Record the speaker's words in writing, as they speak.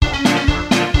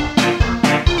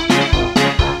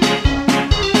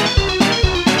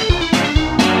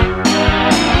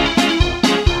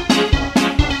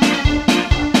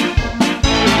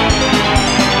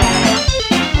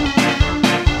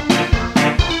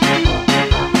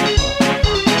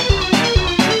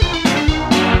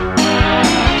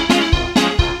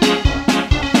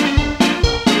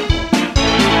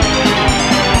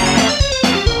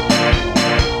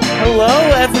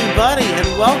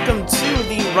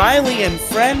Riely and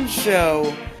Friends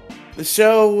show, the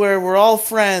show where we're all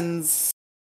friends,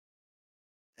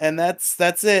 and that's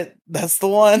it. That's the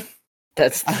one.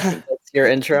 That's your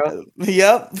intro.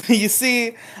 Yep. You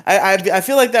see, I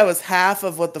feel like that was half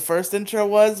of what the first intro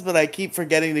was, but I keep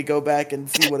forgetting to go back and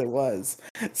see what it was.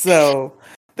 So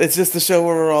it's just the show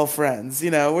where we're all friends.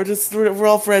 You know, we're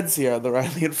all friends here on the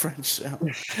Riely and Friends show.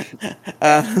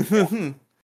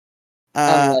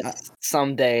 Unless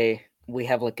someday we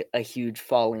have like a huge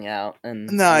falling out, and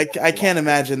no, I can't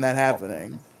imagine that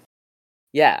happening.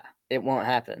 Yeah, it won't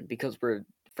happen because we're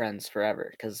friends forever.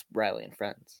 Because Riely and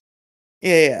Friends.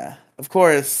 Yeah, of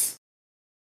course.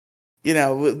 You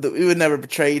know, we would never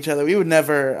betray each other. We would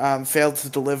never fail to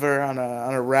deliver on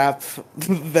a rap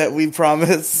that we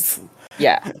promised.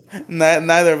 Yeah.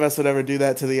 Neither of us would ever do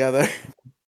that to the other.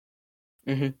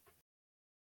 Mm-hmm.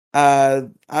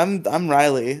 I'm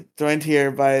Riely, joined here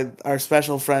by our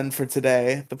special friend for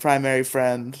today, the primary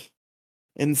friend,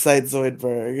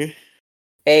 InsightZoidberg.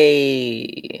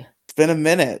 Hey. It's been a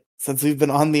minute since we've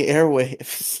been on the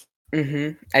airwaves.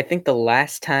 Mm-hmm. I think the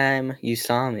last time you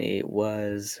saw me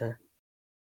was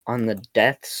on the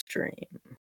Death Stream,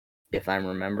 if I'm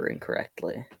remembering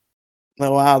correctly.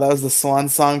 Oh wow, that was the swan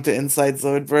song to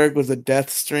InsightZoidberg, was a death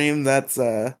stream. That's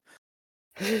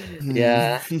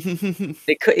Yeah.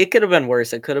 It could have been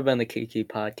worse. It could have been the Kiki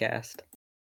podcast.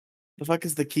 The fuck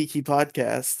is the Kiki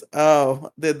podcast?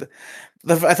 Oh,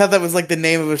 I thought that was like the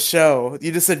name of a show.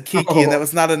 You just said Kiki, and that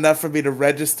was not enough for me to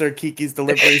register Kiki's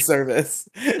delivery service.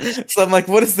 So I'm like,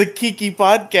 what is the Kiki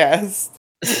podcast?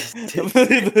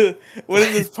 What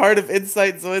is this part of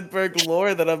InsightZoidberg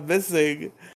lore that I'm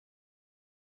missing?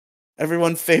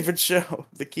 Everyone's favorite show,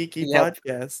 the Kiki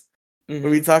podcast, where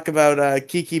we talk about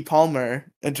Kiki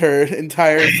Palmer and her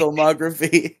entire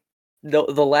filmography. The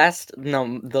last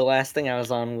thing I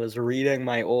was on was reading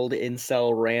my old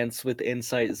incel rants with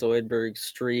InsightZoidberg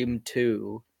Stream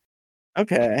 2.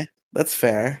 Okay, that's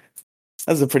fair.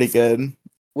 That's a pretty good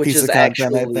piece of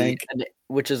content, I think.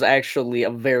 Which is actually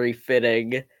a very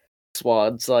fitting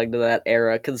swan song to that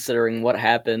era, considering what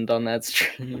happened on that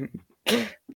stream.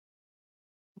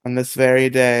 On this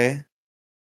very day.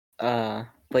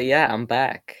 But yeah, I'm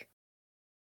back.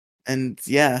 And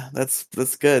yeah, that's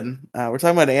good. We're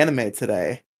talking about anime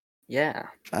today. Yeah.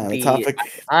 The topic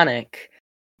iconic.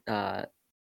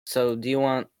 So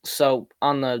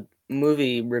on the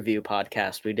movie review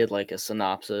podcast, we did like a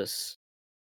synopsis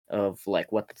of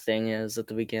like what the thing is at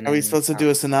the beginning. Are we supposed to do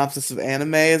a synopsis of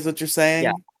anime, is what you're saying?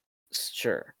 Yeah.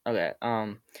 Sure. Okay.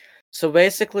 So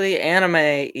basically,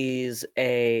 anime is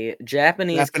a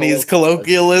Japanese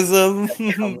colloquialism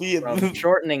from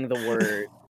shortening the word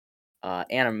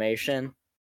animation.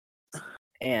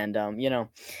 And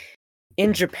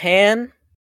in Japan,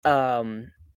 anime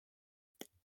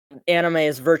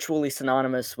is virtually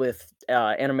synonymous with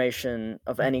animation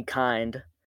of any kind.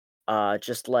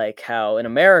 Just like how in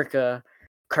America,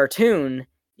 cartoon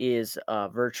is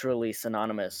virtually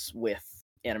synonymous with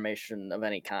animation of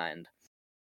any kind.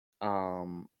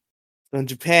 In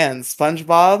Japan,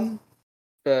 SpongeBob?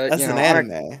 That's an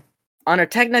anime. On a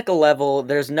technical level,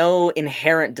 there's no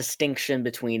inherent distinction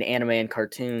between anime and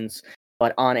cartoons,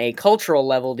 but on a cultural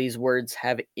level, these words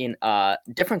have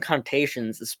different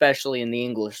connotations, especially in the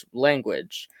English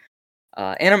language.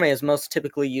 Anime is most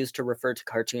typically used to refer to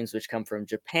cartoons which come from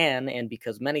Japan, and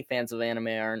because many fans of anime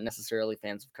aren't necessarily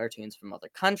fans of cartoons from other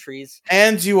countries.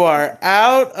 And you are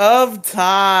out of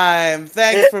time.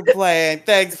 Thanks for playing.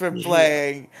 Thanks for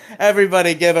playing.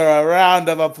 Everybody give her a round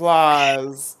of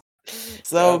applause.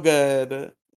 So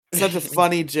good. Such a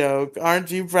funny joke. Aren't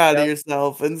you proud of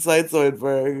yourself,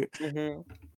 InsightZoidberg? Mm-hmm.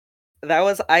 That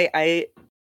was I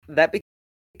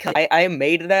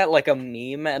made that like a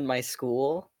meme at my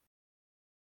school.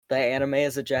 The anime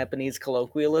is a Japanese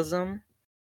colloquialism.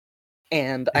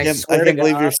 And I can't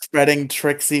believe you're spreading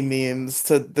Trixie memes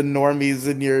to the normies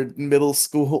in your middle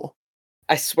school.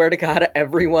 I swear to God,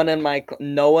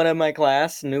 no one in my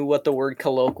class knew what the word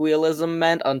colloquialism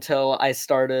meant until I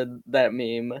started that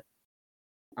meme.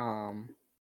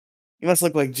 You must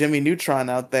look like Jimmy Neutron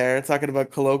out there talking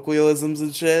about colloquialisms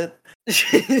and shit.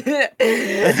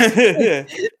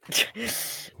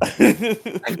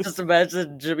 I'm just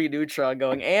imagining Jimmy Neutron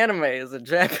going, anime is a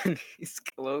Japanese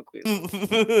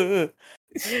colloquialism.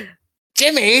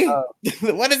 Jimmy?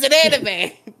 What is an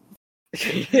anime?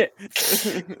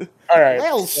 Alright.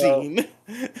 Well seen.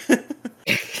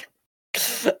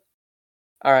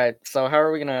 Alright, so how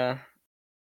are we gonna...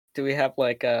 Do you have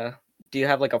like a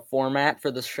format for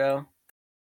this show?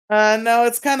 No,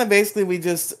 it's kind of basically we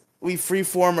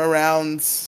freeform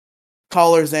around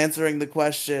callers answering the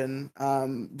question.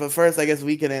 But first, I guess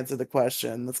we can answer the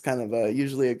question. That's kind of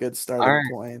usually a good starting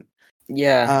point.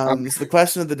 Yeah. So the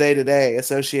question of the day today,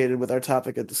 associated with our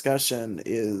topic of discussion,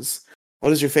 is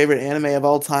what is your favorite anime of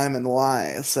all time and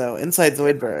why? So,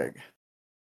 InsightZoidberg.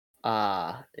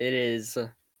 It is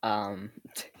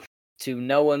to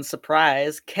no one's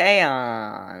surprise,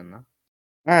 K-On!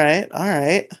 All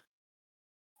right.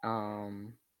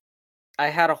 I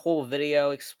had a whole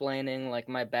video explaining like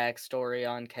my backstory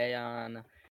on K-On!,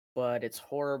 but it's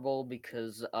horrible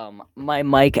because my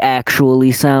mic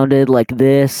actually sounded like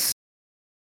this,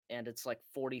 and it's like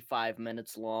 45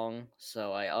 minutes long,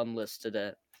 so I unlisted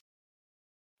it.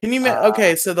 Can you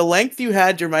okay? So the length you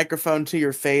had your microphone to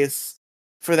your face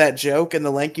for that joke, and the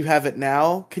length you have it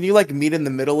now, can you like meet in the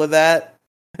middle of that?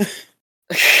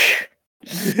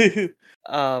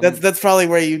 That's probably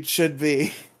where you should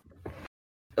be.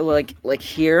 Like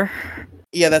here.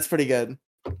 Yeah, that's pretty good.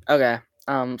 Okay.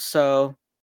 So,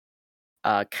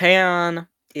 K-On!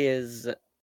 Is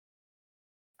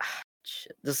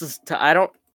this is I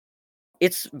don't.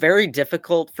 It's very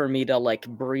difficult for me to like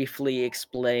briefly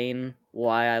explain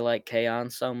why I like K-On!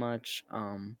 So much.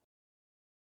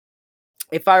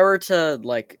 If I were to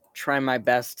like try my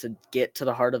best to get to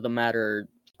the heart of the matter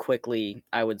quickly,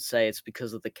 I would say it's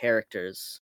because of the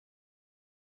characters.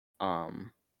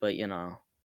 But you know,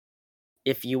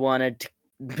 if you wanted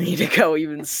me to go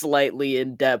even slightly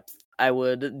in depth, I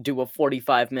would do a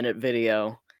 45-minute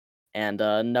video. And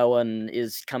no one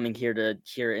is coming here to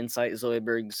hear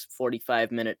InsightZoidberg's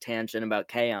 45-minute tangent about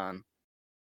K-On!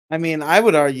 I mean, I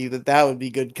would argue that would be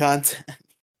good content.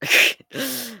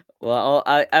 Well,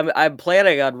 I'm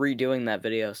planning on redoing that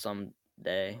video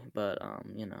someday, but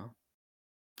you know,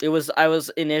 I was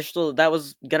initially that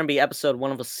was gonna be episode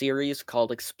 1 of a series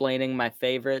called "Explaining My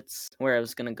Favorites," where I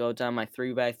was gonna go down my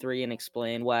 3x3 and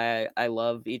explain why I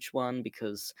love each one,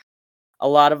 because a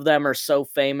lot of them are so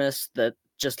famous that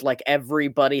just like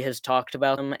everybody has talked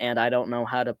about them, and I don't know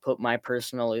how to put my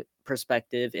personal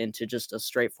perspective into just a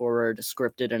straightforward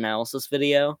scripted analysis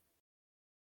video.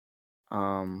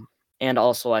 And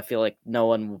also I feel like no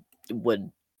one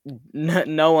would,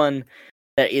 no one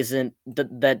that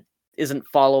isn't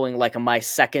following like my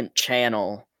second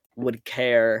channel would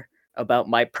care about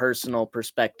my personal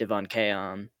perspective on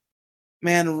K-On!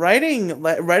 Man, writing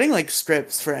like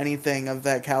scripts for anything of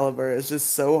that caliber is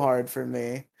just so hard for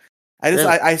me. Really?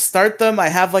 I start them, I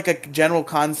have like a general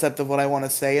concept of what I want to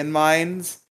say in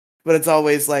mind, but it's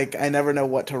always like I never know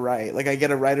what to write. Like I get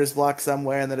a writer's block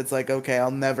somewhere and then it's like, okay, I'll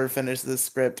never finish this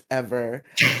script ever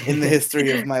in the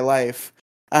history of my life.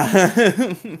 I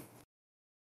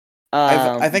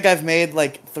think I've made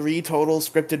like 3 total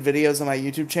scripted videos on my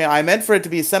YouTube channel. I meant for it to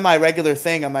be a semi-regular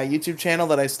thing on my YouTube channel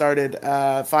that I started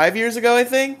 5 years ago, I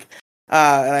think.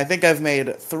 And I think I've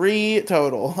made 3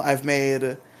 total. I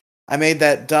made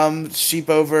that dumb sheep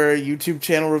over YouTube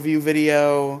channel review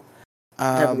video.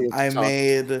 I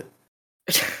made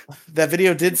that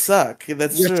video did suck.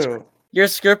 That's true. Your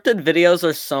scripted videos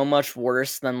are so much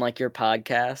worse than like your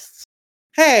podcasts.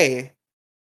 Hey,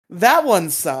 that one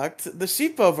sucked. The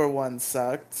sheep over one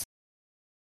sucked.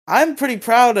 I'm pretty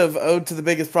proud of Ode to the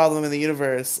Biggest Problem in the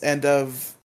Universe and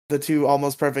of the 2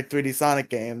 almost perfect 3D Sonic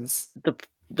games.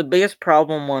 The biggest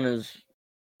problem one is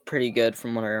pretty good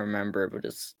from what I remember, but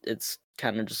it's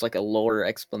kind of just like a lower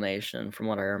explanation from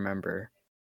what I remember.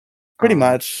 Pretty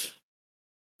much.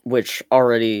 Which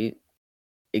already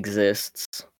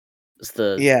exists. It's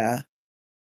Yeah.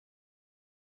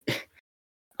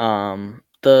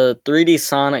 The 3D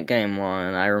Sonic game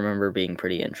one I remember being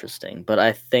pretty interesting, but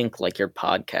I think like your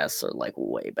podcasts are like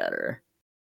way better.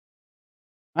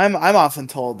 I'm often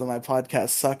told that my podcasts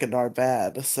suck and are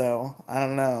bad, so I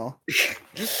don't know.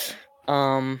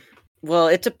 Well,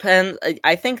 it depends.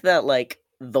 I think that like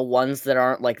the ones that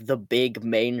aren't like the big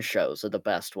main shows are the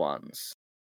best ones.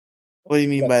 What do you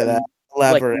mean Like by that?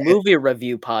 Elaborate. Like movie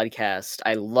review podcast,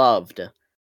 I loved.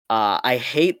 I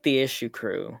hate the Issue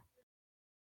Crew.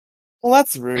 Well,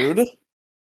 that's rude.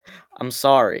 I'm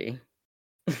sorry.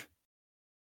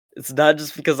 It's not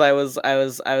just because I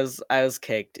was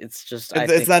kicked. It's just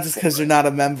It's not just because you're not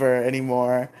a member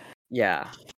anymore. Yeah.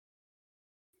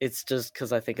 It's just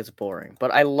because I think it's boring.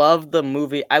 But I love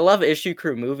I love Issue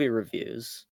Crew movie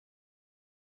reviews.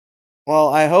 Well,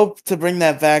 I hope to bring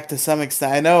that back to some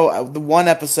extent. I know the 1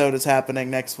 episode is happening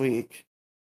next week.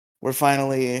 We're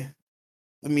finally,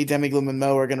 me, Demigloom, and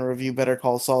Mo are going to review Better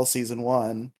Call Saul Season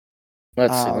 1.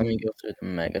 Let's see, let me go through the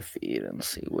mega feed and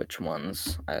see which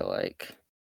ones I like.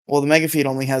 Well, the mega feed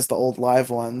only has the old live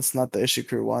ones, not the Issue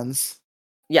Crew ones.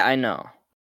 Yeah, I know.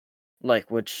 Like,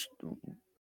 which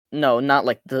No, not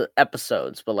like the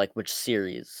episodes, but like which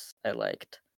series I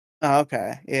liked. Oh,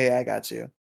 okay. Yeah, I got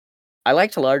you. I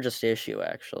liked Largest Issue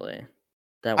actually.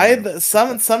 That I one. had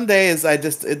some days I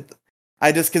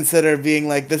just consider being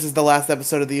like, this is the last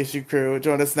episode of the Issue Crew.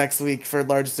 Join us next week for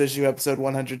largest issue episode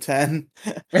 110.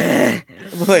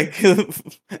 Like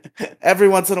every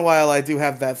once in a while, I do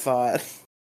have that thought.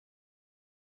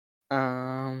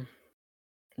 um,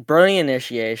 Brony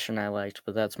Initiation I liked,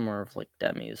 but that's more of like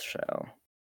Demi's show.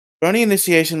 Brony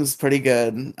Initiation was pretty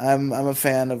good. I'm a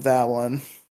fan of that one.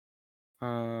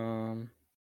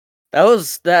 That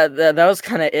was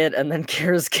kind of it, and then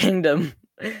Kira's Kingdom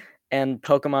and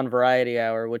Pokemon Variety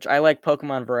Hour, which I like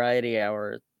Pokemon Variety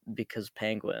Hour because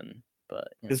Penguin, but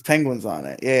you know. There's penguins on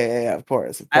it. Yeah, of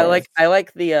course, of I course.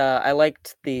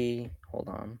 liked the hold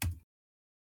on.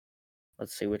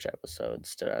 Let's see which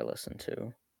episodes did I listen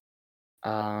to.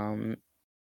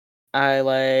 I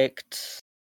liked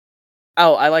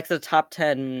I like the top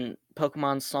 10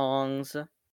 Pokemon songs.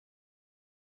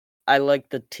 I like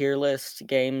the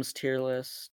games tier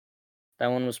list. That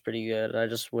one was pretty good. I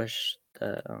just wish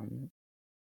that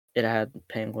it had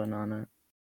Penguin on it.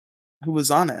 Who was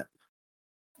on it?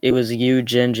 It was you,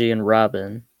 Genji, and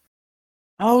Robin.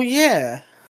 Oh yeah,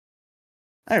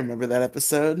 I remember that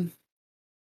episode.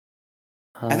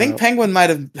 I think Penguin might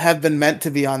have been meant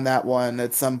to be on that one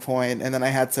at some point, and then I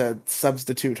had to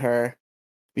substitute her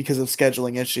because of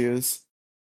scheduling issues.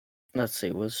 Let's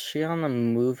see, was she on the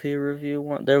movie review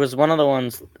one? There was one of the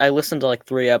ones I listened to like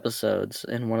 3 episodes,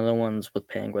 and one of the ones with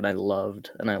Penguin I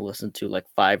loved, and I listened to like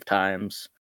 5 times.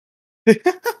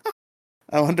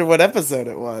 I wonder what episode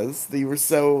it was that you were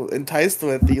so enticed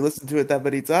with that you listened to it that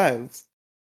many times.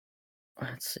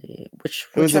 Let's see,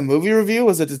 It was a movie review?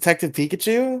 Was it Detective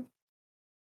Pikachu?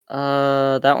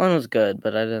 That one was good,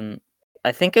 but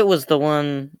I think it was the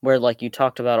one where like you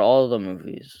talked about all of the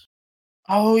movies.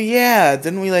 Oh yeah,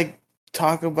 didn't we like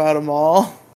talk about them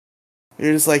all?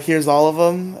 You're just like, here's all of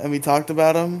them, and we talked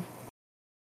about them.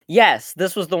 Yes,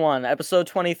 this was the one. Episode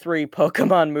 23,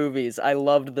 Pokemon movies. I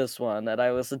loved this one, and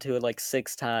I listened to it like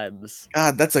 6 times.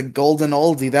 God, that's a golden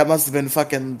oldie. That must have been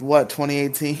fucking what,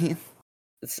 2018?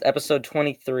 It's episode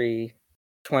 23,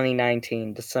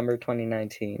 2019, December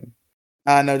 2019.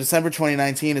 No, December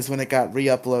 2019 is when it got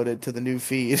re-uploaded to the new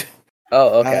feed.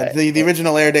 Oh, okay. The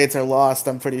original air dates are lost,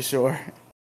 I'm pretty sure.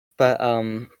 But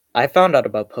I found out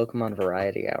about Pokemon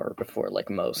Variety Hour before like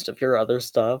most of your other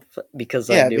stuff because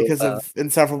I knew because of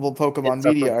insufferable Pokemon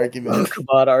media argument.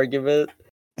 Pokemon argument.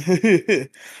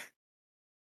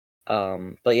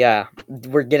 But yeah,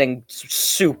 we're getting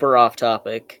super off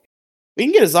topic. We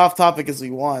can get as off topic as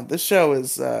we want. This show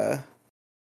is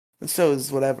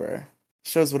whatever. The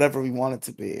show's whatever we want it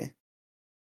to be.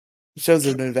 The show's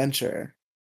an adventure.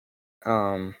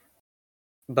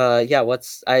 But yeah,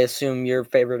 I assume your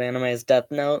favorite anime is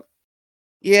Death Note?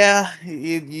 Yeah,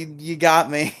 you got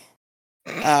me.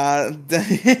 I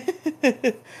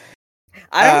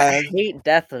don't hate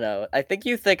Death Note. I think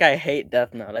you think I hate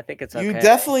Death Note. I think it's okay. You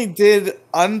definitely did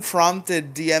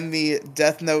unprompted DM me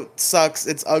Death Note sucks,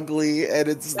 it's ugly, and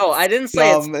it's No, I didn't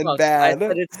say it's and bad. I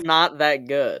said it's not that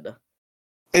good.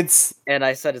 And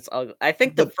I said it's ugly. I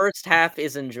think the first half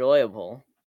is enjoyable.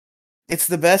 It's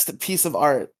the best piece of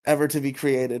art ever to be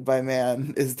created by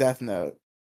man is Death Note.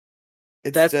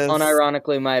 That's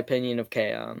unironically my opinion of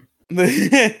K-On!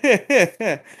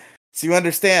 So you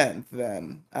understand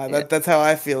then. That's how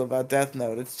I feel about Death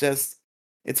Note.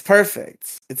 It's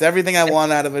perfect. It's everything I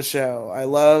want out of a show. I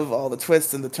love all the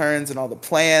twists and the turns and all the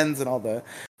plans and all the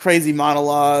crazy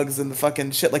monologues and the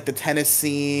fucking shit like the tennis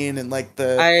scene and like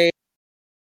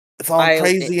it's all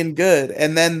crazy and good.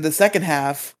 And then the second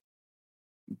half,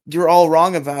 you're all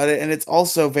wrong about it, and it's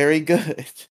also very good.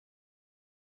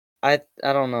 I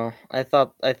don't know. I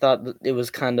thought it was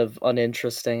kind of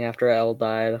uninteresting after Elle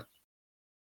died.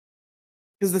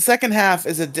 Because the second half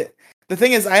is the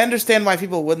thing is, I understand why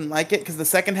people wouldn't like it, because the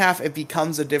second half, it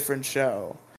becomes a different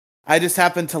show. I just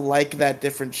happen to like that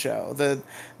different show.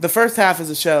 The first half is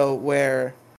a show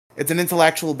where it's an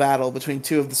intellectual battle between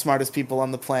two of the smartest people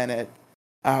on the planet.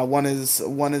 One is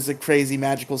a crazy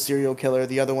magical serial killer,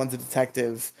 the other one's a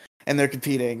detective, and they're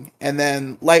competing. And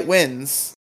then Light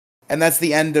wins, and that's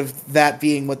the end of that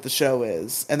being what the show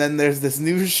is. And then there's this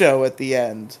new show at the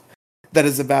end that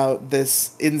is about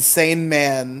this insane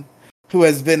man who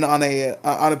has been on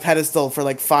a pedestal for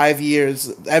like 5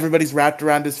 years. Everybody's wrapped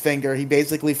around his finger. He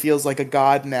basically feels like a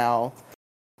god now.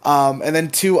 And then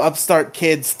 2 upstart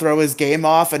kids throw his game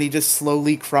off, and he just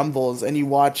slowly crumbles. And you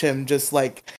watch him just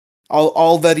like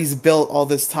all that he's built all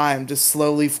this time just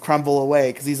slowly crumble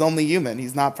away, because he's only human.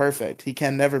 He's not perfect. He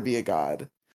can never be a god.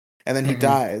 and then he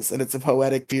dies, and it's a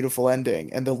poetic, beautiful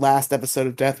ending. And the last episode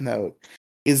of Death Note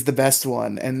is the best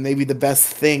one, and maybe the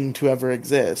best thing to ever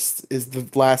exist is the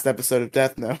last episode of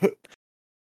Death Note.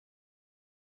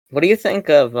 What do you think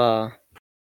of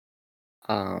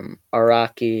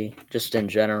Araki just in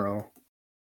general?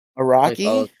 Like all of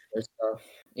Araki, their stuff.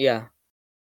 Yeah.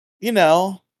 you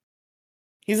know,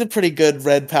 he's a pretty good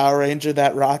Red Power Ranger.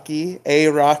 That Rocky, a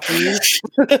Rocky.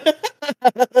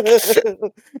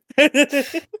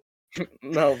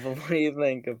 No, but what do you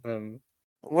think of him?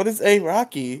 What is a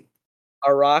Rocky?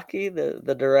 Araki,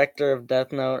 the director of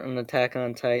Death Note and Attack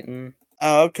on Titan.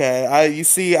 Oh, okay. You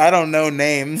see, I don't know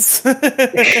names.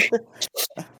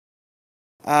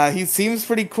 He seems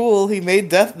pretty cool. He made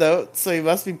Death Note, so he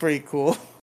must be pretty cool.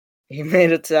 He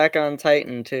made Attack on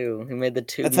Titan too. He made the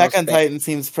two Attack most on famous. Titan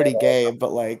seems pretty gay,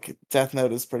 but like Death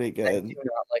Note is pretty I good. do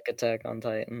not like Attack on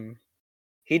Titan.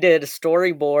 He did a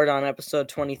storyboard on episode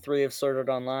 23 of Sword Art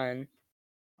Online.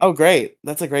 Oh, great.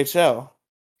 That's a great show.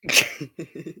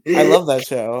 I love that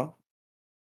show.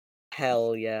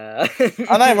 Hell yeah.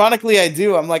 Unironically, I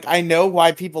do. I'm like, I know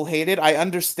why people hate it. I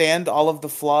understand all of the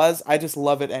flaws. I just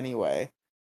love it anyway.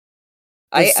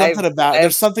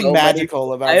 There's something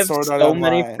magical about Sword Art so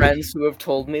many Online. friends who have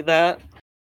told me that.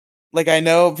 Like, I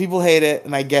know people hate it,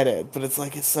 and I get it, but it's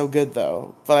like, it's so good,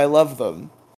 though. But I love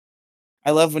them.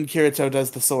 I love when Kirito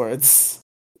does the swords.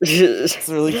 It's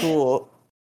really cool.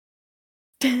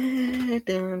 And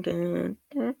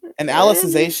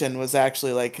Alicization was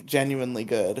actually, like, genuinely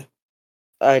good.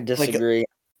 I disagree.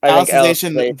 Like,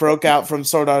 Alicization broke out from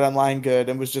Sword Art Online good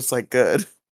and was just, like, good.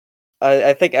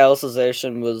 I think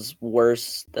Alicization was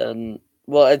worse than...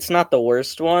 Well, it's not the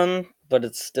worst one, but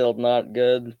it's still not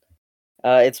good.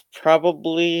 It's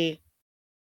probably...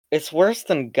 It's worse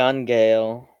than Gun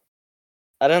Gale.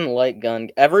 I didn't like Gun...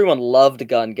 Everyone loved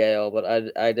Gun Gale,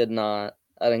 but I did not.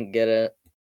 I didn't get it.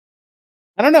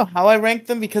 I don't know how I ranked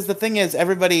them, because the thing is,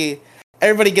 everybody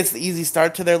gets the easy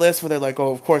start to their list where they're like, oh,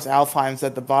 of course, Alfheim's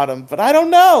at the bottom, but I don't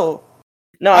know.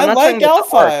 No, I'm not like talking about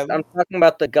Alfheim. I'm talking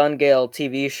about the Gun Gale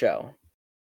TV show.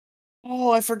 Oh,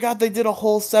 I forgot they did a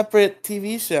whole separate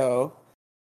TV show.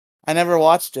 I never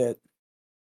watched it.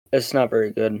 It's not very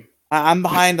good. I'm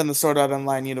behind on the Sword Art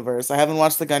Online universe. I haven't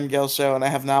watched the Gun Gale show, and I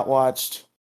have not watched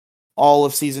all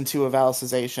of season 2 of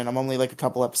Alicization. I'm only like a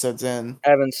couple episodes in.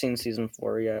 I haven't seen season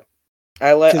 4 yet.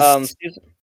 I let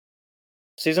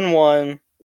season 1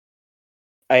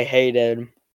 I hated.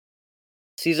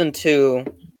 Season 2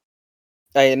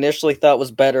 I initially thought was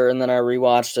better, and then I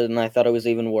rewatched it and I thought it was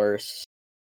even worse.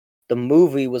 The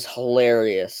movie was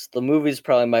hilarious. The movie's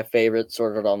probably my favorite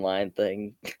Sword Art Online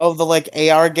thing. Oh, the like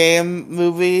AR game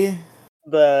movie?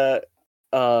 The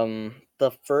ordinal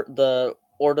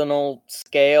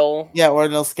scale. Yeah,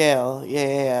 ordinal scale.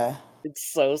 Yeah.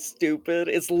 It's so stupid.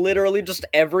 It's literally just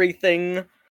everything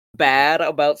bad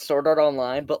about Sword Art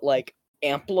Online, but like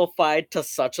amplified to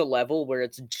such a level where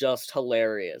it's just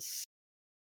hilarious.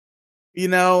 You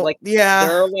know, Like, yeah.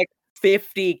 there are like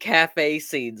 50 cafe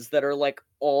scenes that are like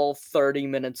all 30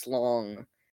 minutes long.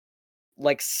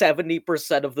 Like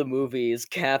 70% of the movie is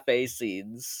cafe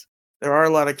scenes. There are a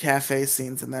lot of cafe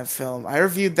scenes in that film. I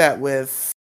reviewed that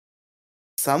with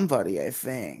somebody, I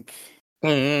think.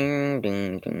 Or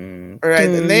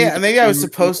maybe I was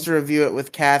supposed to review it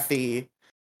with Kathy,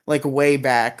 like way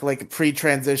back, like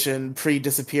pre-transition,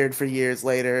 pre-disappeared for years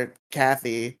later,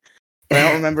 Kathy. But I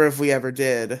don't remember if we ever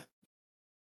did.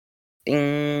 I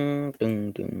think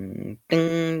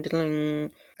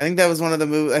that was one of the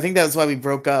movies. I think that was why we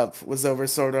broke up, was over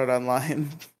Sword Art Online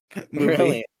movie.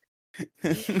 Really?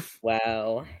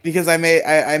 Wow. Because I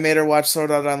made her watch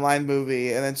Sword Art Online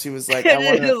movie, and then she was like, "I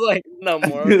want to." Like, no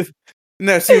more.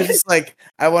 No, she was just like,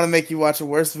 "I want to make you watch a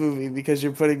worse movie because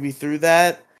you're putting me through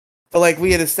that." But like,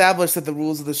 we had established that the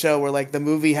rules of the show were like the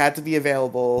movie had to be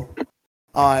available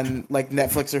on like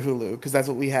Netflix or Hulu, because that's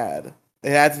what we had. It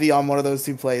had to be on one of those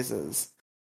two places.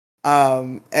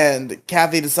 And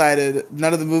Kathy decided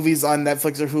none of the movies on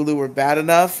Netflix or Hulu were bad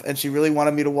enough, and she really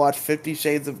wanted me to watch 50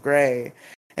 Shades of Grey.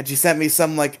 And she sent me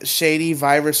some like shady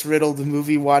virus-riddled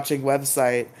movie watching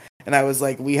website. And I was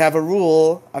like, we have a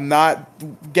rule. I'm not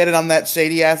getting on that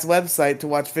shady-ass website to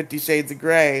watch 50 Shades of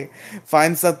Grey.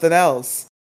 Find something else.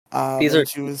 And then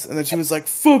she was like,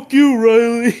 fuck you,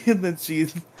 Riely. And then she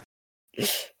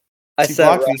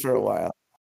blocked me for a while.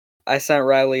 I sent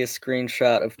Riely a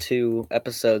screenshot of 2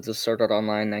 episodes of Sword Art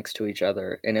Online next to each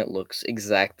other, and it looks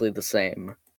exactly the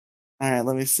same. Alright,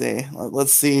 let me see.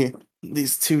 Let's see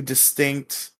these 2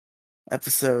 distinct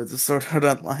episodes of Sword Art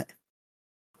Online.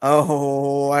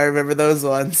 Oh, I remember those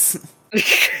ones.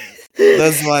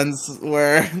 Those ones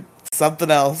were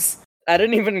something else. I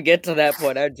didn't even get to that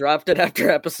point. I dropped it after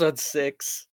episode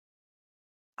 6.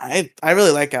 I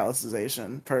really like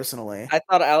Alicization, personally. I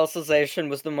thought Alicization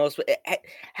was the most.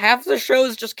 Half the show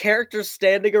is just characters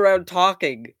standing around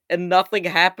talking, and nothing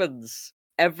happens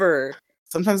ever.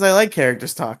 Sometimes I like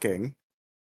characters talking.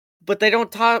 But they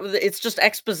don't talk. It's just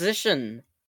exposition.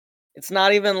 It's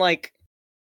not even like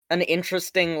an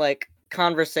interesting like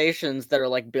conversations that are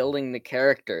like building the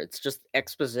character. It's just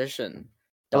exposition.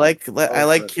 I like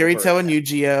Kirito and again.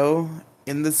 Yu-Gi-Oh!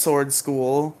 In the sword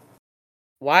school.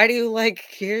 Why do you like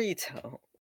Kirito?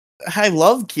 I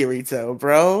love Kirito,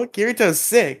 bro. Kirito's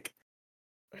sick.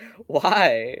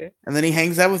 Why? And then he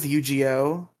hangs out with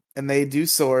Yu-Gi-Oh! And they do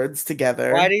swords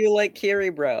together. Why do you like Kiri,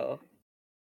 bro?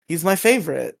 He's my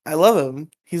favorite. I love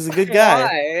him. He's a good guy.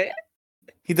 Why?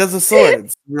 He does the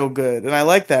swords real good, and I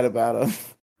like that about him.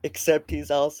 Except he's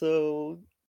also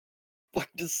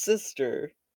fucked his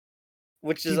sister,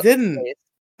 which is He didn't.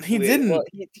 He weird. didn't. Well,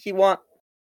 he want.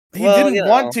 He Well, didn't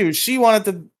want to. She wanted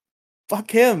to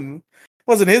fuck him. It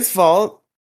wasn't his fault.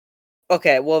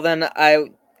 Okay, well then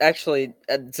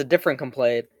it's a different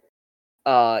complaint.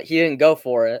 He didn't go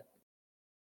for it.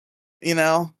 You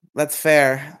know, that's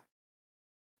fair.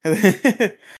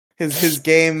 his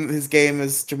game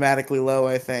is dramatically low,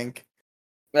 I think.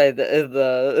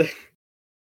 The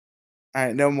All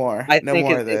right, no more. I No think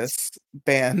more of this.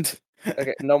 Banned.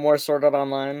 Okay, no more Sword Art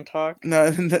Online talk.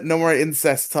 No more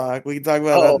incest talk. We can talk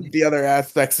about the other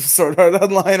aspects of Sword Art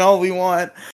Online all we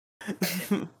want.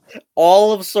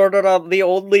 All of Sword Art Online. The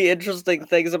only interesting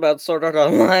things about Sword Art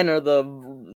Online are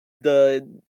the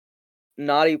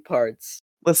naughty parts.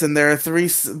 Listen, there are three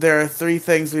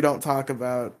things we don't talk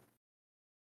about.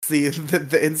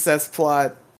 The incest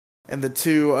plot and the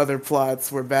 2 other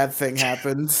plots where bad thing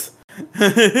happens.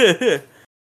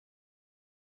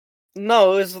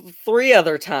 No, it was 3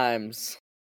 other times.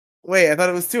 Wait, I thought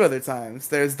it was 2 other times.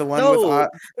 There's the one No,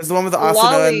 with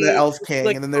Asuna and the Elf King,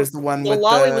 like, and then there's the one the with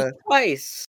lolly was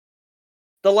twice.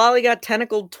 The lolly got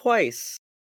tentacled twice.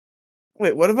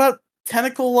 Wait, what about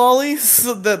tentacle lollies?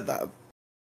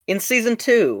 In season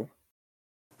 2.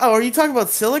 Oh, are you talking about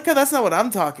Silica? That's not what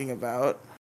I'm talking about.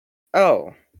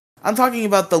 Oh. I'm talking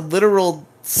about the literal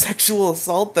sexual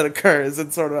assault that occurs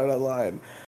in Sword Art Online.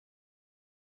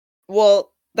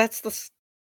 Well, it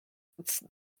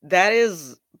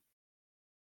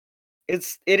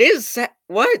is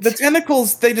what? The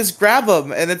tentacles, they just grab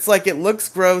them, and it's like, it looks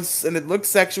gross, and it looks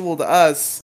sexual to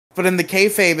us, but in the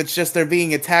kayfabe, it's just they're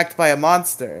being attacked by a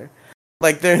monster.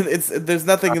 Like, there's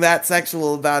nothing that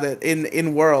sexual about it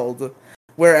in world,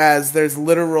 whereas there's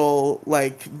literal,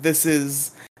 like, this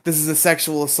is a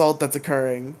sexual assault that's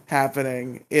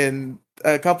happening in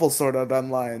a couple Sword Art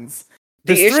Onlines.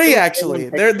 There's 3, actually.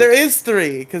 There is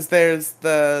 3, because there's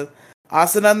the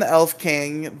Asuna and the Elf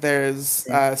King, there's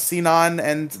Sinon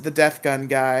and the Death Gun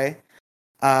guy,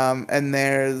 and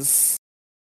there's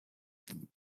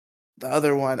the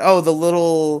other one. Oh, the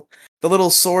little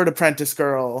sword apprentice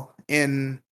girl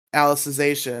in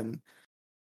Alicization.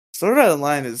 Sword Art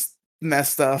Online is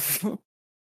messed up.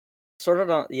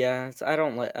 Sword Art I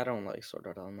don't like Sword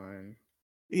Art Online.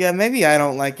 Yeah, maybe I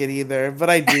don't like it either, but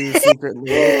I do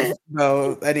secretly.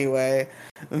 No, anyway.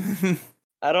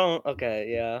 I don't.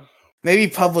 Okay, yeah. Maybe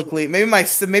publicly, maybe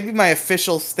my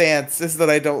official stance is that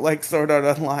I don't like Sword Art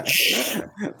Online,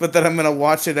 but that I'm gonna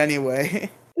watch it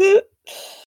anyway.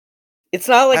 It's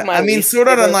not like I mean, Sword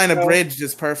Art Online Abridged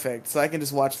is perfect, so I can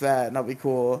just watch that and that'll be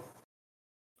cool.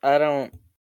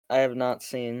 I have not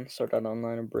seen Sword Art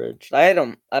Online Abridged. I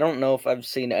don't know if I've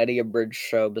seen any abridged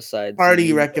show besides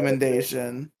Party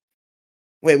recommendation.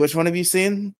 Wait, which one have you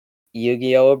seen?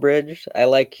 Yu-Gi-Oh! Abridged. I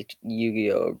like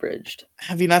Yu-Gi-Oh! Abridged.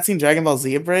 Have you not seen Dragon Ball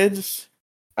Z Abridged?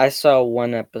 I saw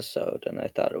 1 episode and I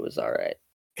thought it was alright.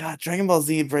 God, Dragon Ball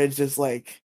Z Abridged is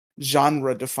like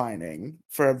genre defining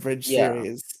for a bridge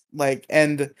series. Like,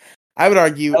 and I would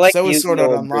argue so is Sword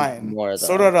Art Online.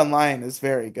 Sword Art Online is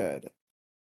very good.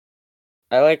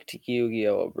 I liked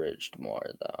Yu-Gi-Oh! Abridged more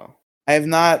though. I have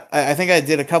not. I think I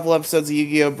did a couple episodes of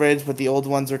Yu-Gi-Oh! Abridged, but the old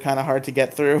ones were kind of hard to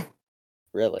get through.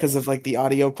 Really? Because of like the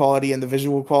audio quality and the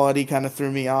visual quality kind of threw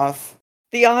me off.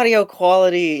 The audio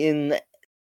quality in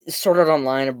Sword Art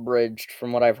Online Abridged,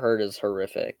 from what I've heard, is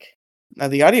horrific. Now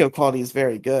the audio quality is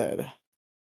very good.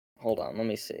 Hold on, let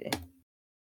me see.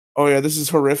 Oh yeah, this is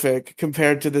horrific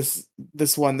compared to this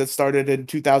one that started in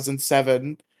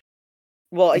 2007.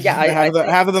 Well, yeah,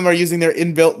 half of them are using their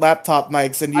inbuilt laptop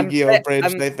mics and Yu-Gi-Oh!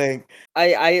 Abridged, I think.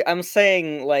 I'm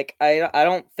saying, like, I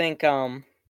don't think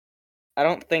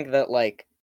that, like,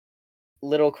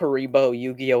 Little Karibo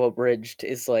Yu-Gi-Oh! Abridged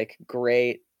is, like,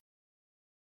 great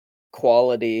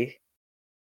quality.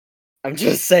 I'm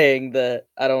just saying that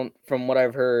from what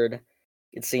I've heard,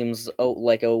 it seems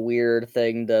like a weird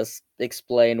thing to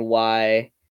explain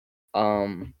why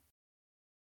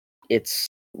it's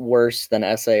worse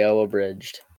than SAO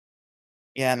abridged.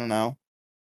 Yeah, I don't know.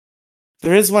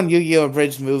 There is one Yu-Gi-Oh!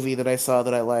 Abridged movie that I saw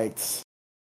that I liked.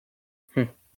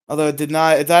 Although it did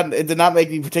not make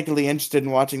me particularly interested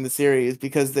in watching the series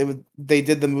because they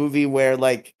did the movie where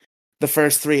like the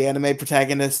first 3 anime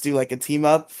protagonists do like a team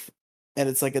up, and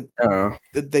it's like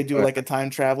they do like a time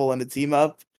travel and a team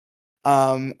up.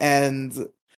 And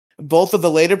both of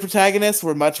the later protagonists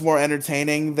were much more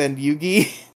entertaining than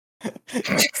Yugi.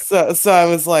 so I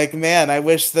was like, man, I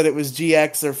wish that it was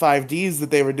GX or 5Ds that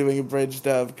they were doing abridged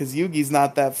of, because Yugi's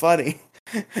not that funny.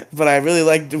 But I really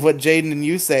liked what Jaden and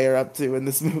Yusei are up to in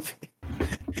this movie.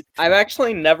 I've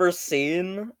actually never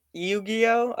seen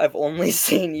Yu-Gi-Oh! I've only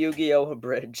seen Yu-Gi-Oh!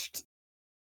 Abridged.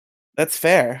 That's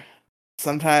fair.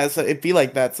 Sometimes it be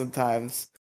like that sometimes.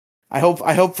 I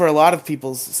hope for a lot of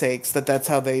people's sakes that that's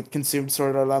how they consume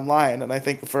Sword Art Online, and I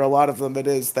think for a lot of them it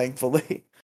is, thankfully.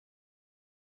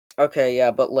 Okay,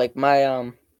 yeah, but like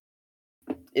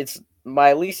it's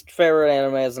my least favorite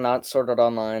anime is not Sword Art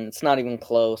Online. It's not even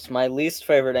close. My least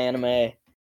favorite anime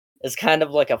is kind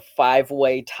of like a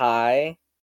 5-way tie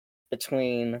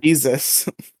between Jesus.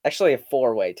 actually a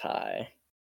 4-way tie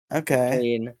Okay.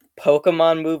 between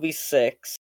Pokemon Movie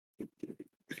 6.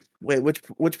 Wait, which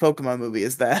Pokemon movie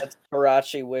is that? That's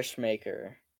Karachi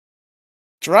Wishmaker.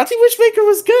 Jirachi Wishmaker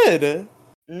was good.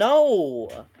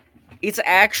 No, it's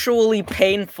actually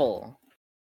painful.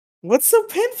 What's so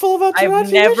painful about Jirachi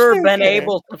I've never Wishmaker? been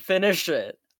able to finish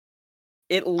it.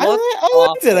 It looks I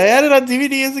liked it. I had it on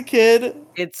DVD as a kid.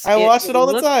 I watched it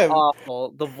all the time.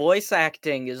 Awful. The voice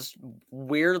acting is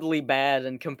weirdly bad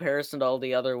in comparison to all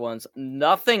the other ones.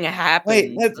 Nothing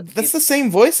happens. Wait, that's the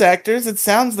same voice actors. It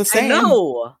sounds the same. I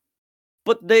know,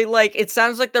 but they it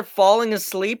sounds like they're falling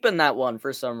asleep in that one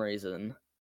for some reason.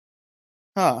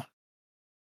 Huh.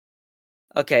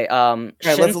 Okay, right,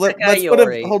 let's put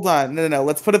a hold on. No.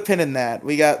 Let's put a pin in that.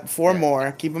 We got 4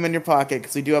 more. Keep them in your pocket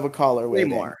because we do have a caller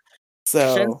waiting. 3 more.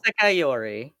 So Shinsekai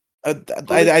Yori.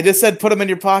 I just said put them in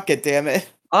your pocket. Damn it.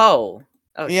 Oh.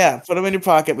 Yeah, put them in your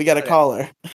pocket. We got a caller.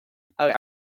 Okay.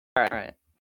 All right.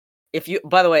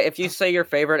 By the way, if you say your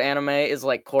favorite anime is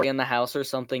like Cory in the House or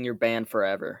something, you're banned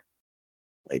forever.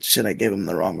 Wait, shit! I gave him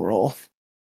the wrong role.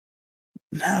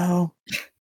 No.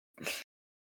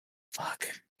 Fuck.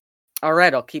 All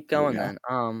right, I'll keep going then.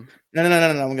 No. I'm gonna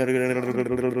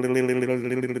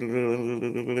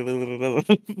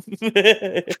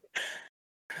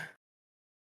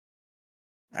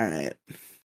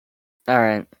All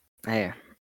right.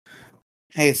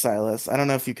 Hey, Silas. I don't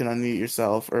know if you can unmute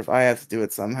yourself or if I have to do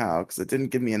it somehow because it didn't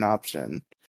give me an option.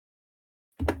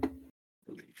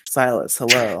 Silas,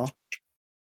 hello.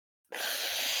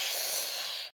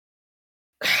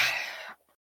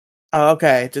 Oh,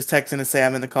 okay. Just texting to say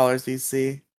I'm in the callers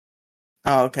VC.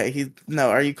 Oh, okay.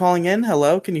 Are you calling in?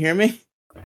 Hello? Can you hear me?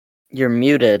 You're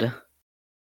muted.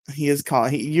 He is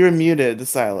calling. You're muted,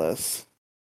 Silas.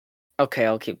 Okay,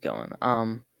 I'll keep going.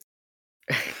 While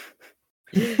God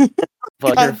you're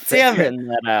damn it. figuring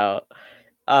that out.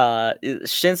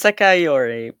 Shinsekai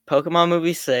Yori, Pokemon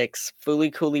Movie 6,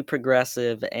 Fully Coolly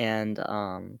Progressive, and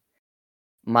I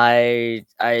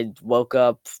woke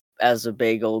up as a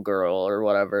bagel girl or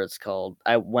whatever it's called.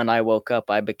 When I woke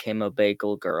up, I became a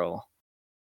bagel girl.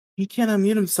 He can't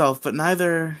unmute himself, but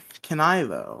neither can I,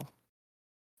 though.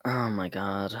 Oh my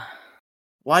god.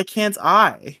 Why can't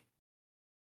I?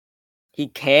 He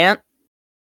can't?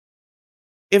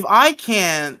 If I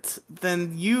can't,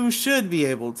 then you should be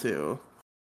able to.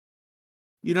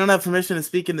 You don't have permission to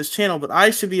speak in this channel, but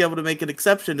I should be able to make an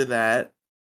exception to that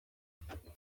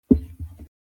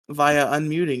via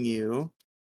unmuting you.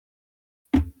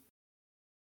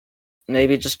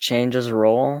 Maybe just change his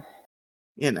role?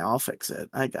 I'll fix it.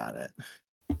 I got it.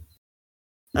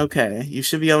 Okay, you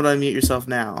should be able to unmute yourself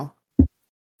now.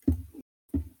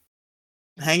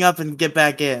 Hang up and get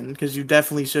back in, because you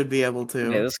definitely should be able to.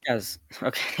 Okay, this guy's...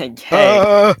 Okay,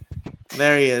 hey.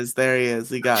 There he is.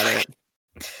 We got it.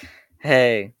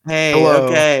 Hey. Hello.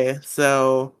 Okay,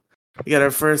 so we got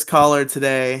our first caller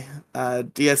today,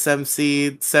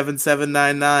 DSMC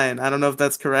 7799. I don't know if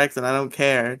that's correct, and I don't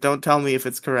care. Don't tell me if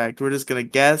it's correct. We're just gonna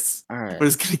guess. All right. We're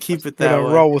just gonna keep it that way. We're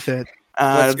gonna roll with it.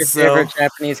 What's your favorite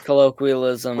Japanese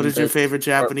colloquialism? What is your favorite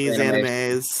Japanese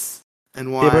animes,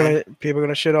 and why? People are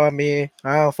gonna shit on me.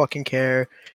 I don't fucking care.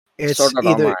 It's Sword Art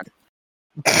either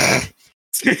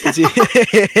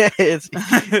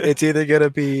it's either gonna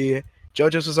be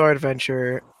JoJo's Bizarre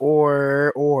Adventure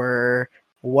or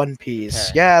One Piece.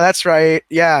 Okay. Yeah, that's right.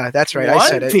 Yeah, that's right. I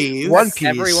said One it. Piece? One That's Piece.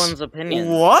 everyone's opinion.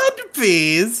 One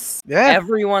Piece? Yeah.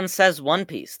 Everyone says One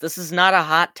Piece. This is not a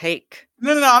hot take.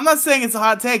 No. I'm not saying it's a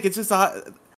hot take. It's just a hot...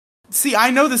 See, I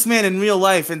know this man in real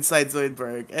life,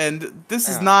 InsightZoidberg, and this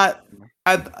is not...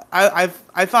 I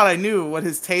thought I knew what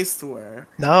his tastes were.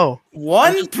 No.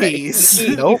 One Piece?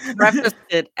 Nope.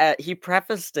 He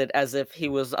prefaced it as if he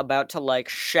was about to like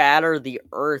shatter the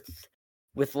earth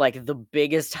with like the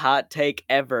biggest hot take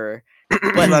ever.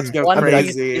 But Let's go One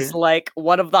Piece crazy. is like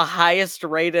one of the highest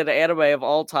rated anime of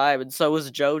all time, and so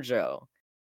is JoJo.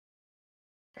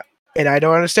 And I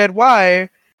don't understand why,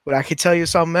 but I can tell you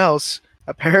something else.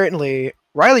 Apparently,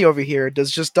 Riely over here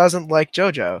just doesn't like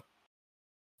JoJo.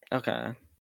 Okay.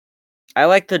 I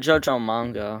like the JoJo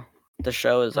manga. The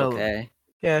show is Oh. okay.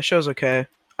 Yeah, show's okay.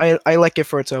 I like it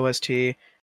for its OST,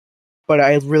 but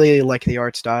I really like the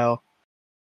art style.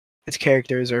 Its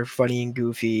characters are funny and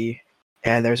goofy,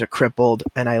 and there's a crippled,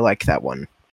 and I like that one.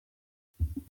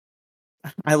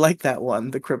 I like that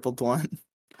one, the crippled one.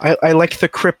 I like the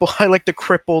cripple. I like the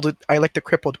crippled. I like the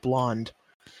crippled blonde.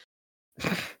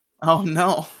 Oh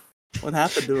no. What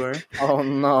happened to her? Oh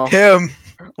no. Him.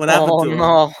 What happened Oh to her?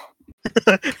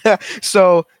 no.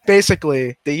 So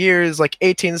basically, the year is like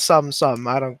 18 some.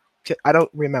 I don't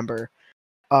remember.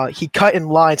 He cut in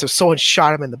line, so someone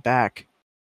shot him in the back.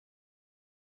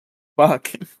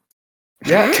 Fuck.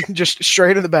 Yeah, just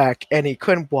straight in the back, and he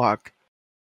couldn't walk.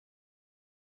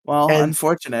 Well, And-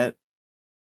 unfortunate.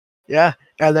 Yeah,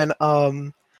 and then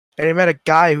and he met a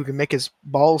guy who can make his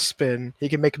balls spin. He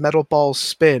can make metal balls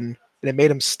spin, and it made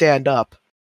him stand up.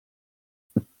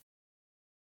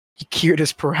 He cured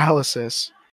his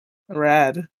paralysis.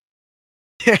 Rad.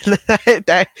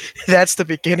 That's the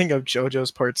beginning of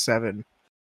JoJo's Part 7.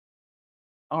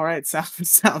 Alright,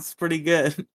 sounds pretty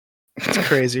good. It's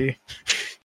crazy.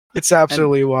 It's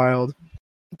absolutely wild.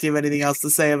 Do you have anything else to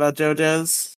say about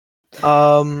JoJo's?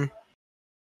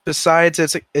 Besides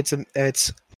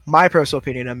it's my personal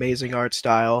opinion, amazing art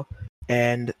style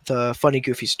and the funny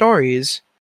goofy stories,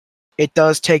 it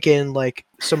does take in like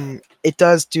it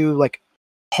does do like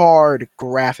hard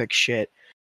graphic shit.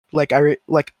 Like back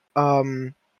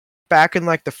in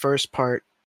like the first part,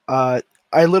 I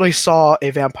literally saw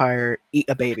a vampire eat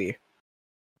a baby.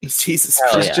 Jesus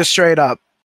Hell Christ. yeah. Just straight up.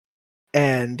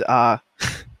 And I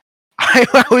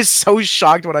was so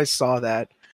shocked when I saw that.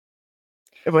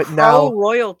 But now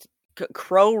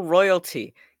Crow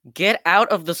royalty. Get out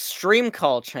of the stream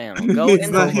call channel. Go he's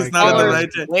into not, Oh he's my not in the God. right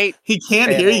channel. Wait, He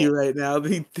can't hear you right now.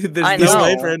 There's I no know.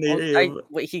 way for him to hear you.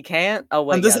 Wait, he can't. Oh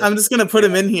wait, I'm just gonna put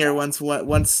him in here once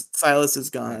Silas is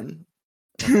gone.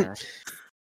 Okay.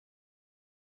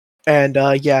 And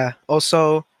yeah,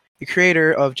 also the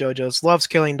creator of JoJo's loves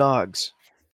killing dogs.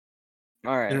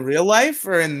 All right. In real life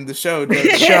or in the show?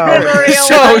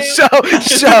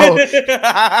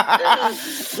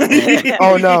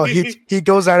 Oh no, he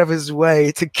goes out of his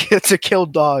way to kill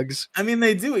dogs. I mean,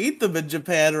 they do eat them in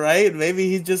Japan, right? Maybe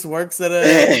he just works at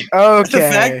a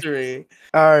Okay. factory.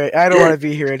 All right, I don't want to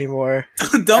be here anymore.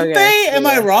 Don't Okay, they? Am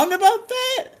I yeah. wrong about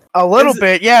that? A little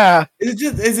bit, yeah.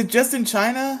 Is it just in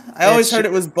China? I always heard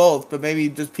it was both, but maybe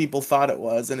just people thought it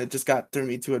was, and it just got through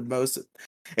me to osmosis.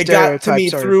 It got to me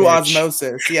Stereotypes are a through bitch.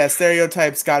 osmosis. Yeah,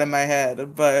 stereotypes got in my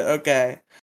head, but okay.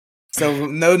 So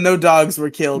no dogs were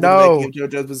killed No. in the making of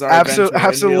JoJo's Bizarre Adventure. in real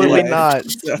Absolutely life. not.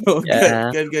 So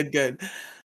Yeah. good.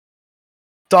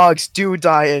 Dogs do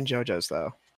die in JoJo's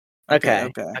though. Okay.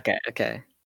 Okay. Okay.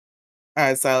 All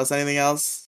right, Silas. Anything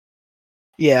else?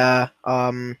 Yeah.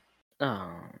 Oh.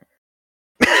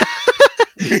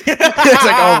 It's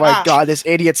like, oh my god, this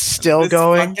idiot's still This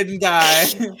going. fucking guy.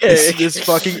 This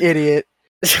fucking idiot.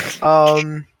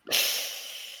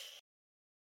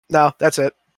 No, that's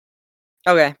it.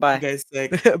 Okay. Bye. Okay,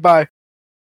 sick. Bye.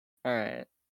 All right.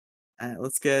 All right,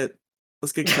 let's get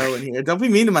Crow in here. Don't be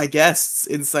mean to my guests,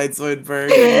 InsightZoidberg.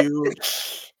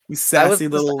 You sassy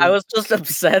little. I was just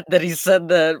upset that he said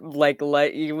that like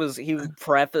he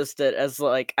prefaced it as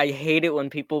like I hate it when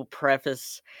people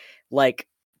preface like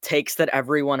takes that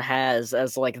everyone has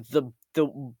as like the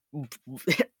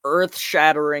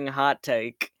earth-shattering hot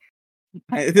take.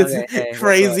 This Okay,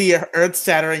 crazy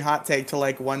earth-shattering hot take to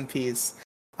like One Piece.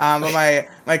 But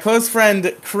my close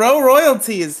friend Crow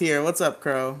Royalty is here. What's up,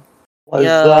 Crow? What's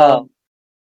Yo. up?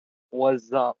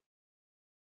 What's up?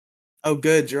 Oh,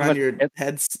 good. You're on your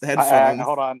headphones.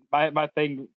 Hold on. My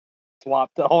thing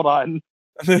swapped. Hold on.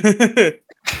 I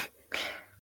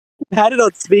had it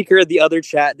on speaker in the other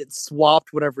chat and it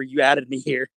swapped whenever you added me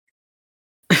here.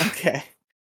 Okay.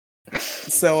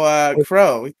 So,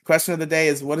 Crow, question of the day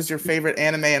is, what is your favorite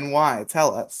anime and why?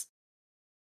 Tell us.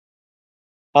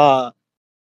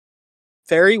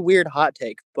 very weird hot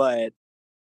take, but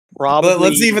probably. But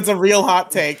let's see if it's a real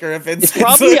hot take or if it's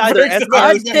probably either Zoidberg's SAO about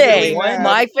Hot to get take. really mad.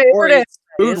 My or favorite it's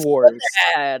Food is Wars.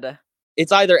 bad.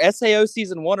 It's either SAO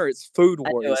season 1 or it's Food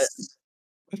I knew Wars.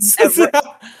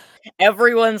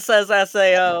 Everyone says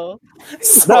SAO.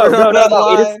 Sword Art No. It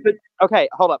Online. is okay,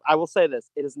 hold up. I will say this: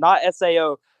 it is not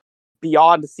SAO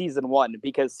beyond season 1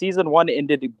 because season 1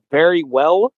 ended very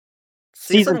well.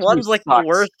 Season Season 1's two like the sucks.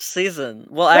 worst season.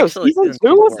 Well, No, actually, season 2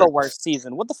 2's was the worst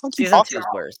season. What the fuck you Season talking 2's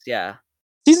about? worst. Yeah.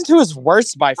 Season 2 is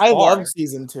worse by far. I love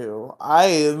season 2.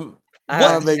 I'm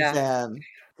a big fan.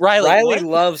 Riley Riley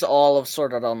loves all of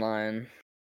Sword Art Online.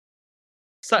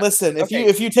 Listen,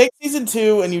 if you take season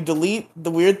 2 and you delete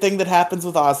the weird thing that happens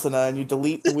with Asuna and you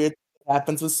delete the weird thing that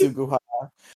happens with Suguha,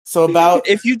 so about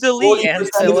if you delete 40%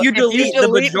 the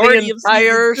majority of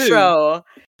entire season 2, show,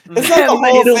 it's not the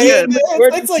whole delete thing. the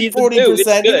majority It's of like season 2, it's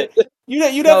 40%. good.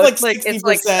 You'd No, have like it's like- 60% it's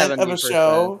like of a 70%.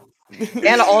 show.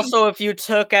 And also, if you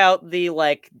took out the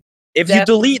if you Death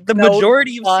delete the Note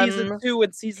majority of Sun, season 2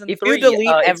 and season if 3, you delete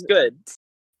it's good.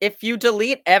 if you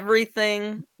delete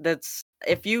everything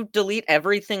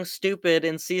stupid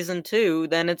in season 2,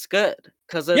 then it's good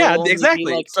because Exactly.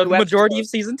 Be like so 2 the majority episodes.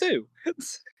 of season 2.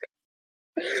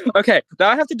 Okay, now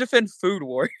I have to defend Food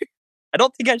War. I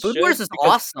don't think I should. Food Wars is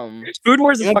because awesome. Food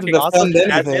Wars is You don't have to fucking awesome.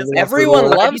 defend as anything is. about Food Everyone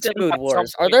Wars. loves Doesn't Food have Wars. Are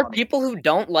something there on it. people who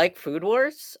don't like Food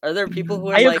Wars? Are there people who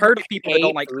are I have like heard of people that hate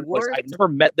don't like Food Wars. I've never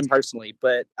met them personally,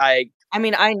 but I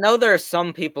mean, I know there are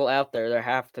some people out there. There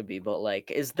have to be, but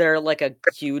is there like a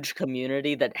huge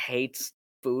community that hates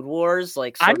Food Wars?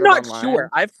 Like, I'm Sword Art not Online? sure.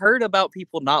 I've heard about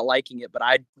people not liking it, but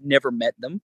I've never met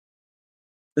them.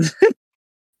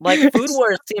 Like, Food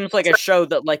Wars seems like a show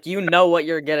that you know what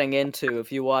you're getting into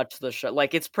if you watch the show.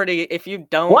 Like, it's pretty. If you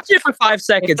don't Watch it for 5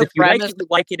 seconds. the If you premise- like it, you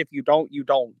like it. If you don't, you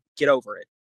don't. Get over it.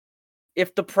 if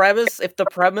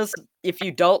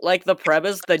you don't like the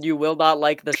premise, then you will not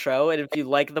like the show, and if you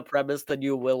like the premise, then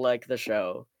you will like the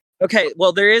show. Okay,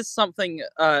 well, there is something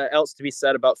else to be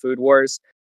said about Food Wars.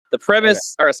 The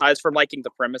premise, or aside from liking the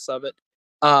premise of it,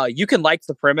 you can like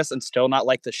the premise and still not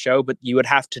like the show, but you would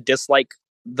have to dislike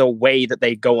the way that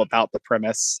they go about the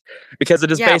premise because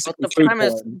it is basically but the food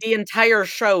premise, porn. the entire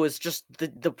show is just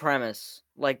the premise.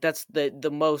 Like, that's the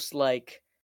most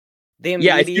the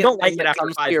immediate if you don't like thing it that after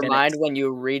comes 5 to your minutes. mind when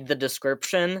you read the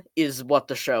description is what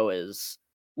the show is.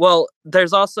 Well,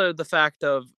 there's also the fact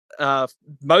of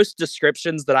most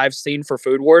descriptions that I've seen for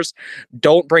Food Wars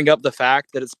don't bring up the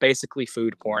fact that it's basically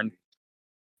food porn.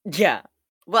 Yeah.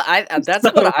 Well, that's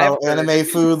what I've heard Anime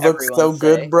food looks so everyone say.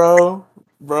 good, bro.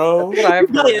 That's what I've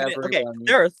heard Okay, everyone.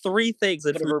 there are 3 things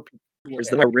in Food whatever- Wars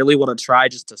that I really want to try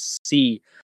just to see.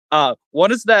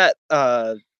 One is that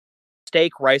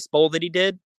steak rice bowl that he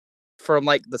did from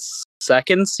the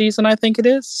second season, I think it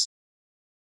is.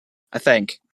 I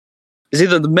think it's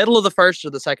either the middle of the first or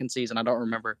the second season. I don't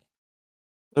remember.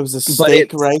 It was a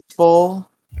steak rice bowl.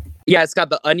 Yeah, it's got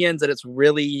the onions and it's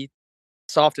really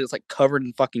soft. And it's covered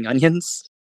in fucking onions.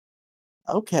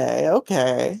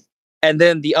 Okay. And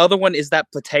then the other one is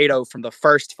that potato from the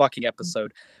first fucking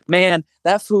episode. Man,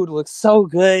 that food looks so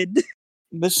good.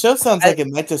 This show sounds like it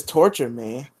might just torture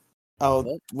me. Oh,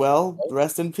 What? well,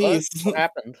 rest in peace. What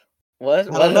happened?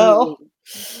 What? I don't know.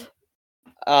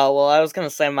 Well, I was gonna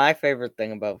say my favorite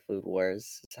thing about Food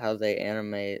Wars is how they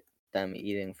animate them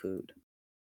eating food.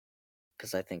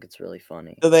 Because I think it's really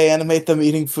funny. Do they animate them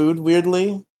eating food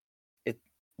weirdly?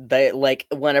 They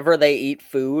whenever they eat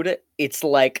food, it's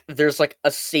there's a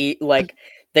seat,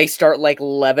 they start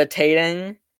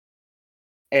levitating,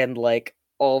 and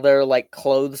all their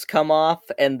clothes come off,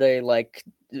 and they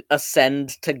ascend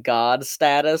to god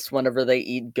status whenever they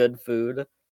eat good food.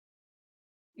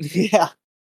 Yeah.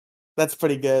 That's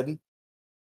pretty good.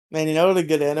 Man, you know what a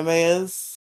good anime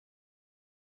is?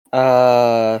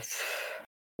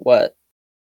 What?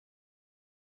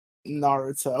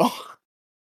 Naruto.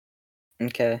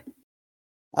 Okay.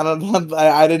 I don't know.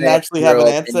 I didn't I have actually have an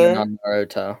zero opinion answer. on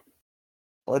Naruto.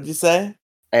 What'd you say?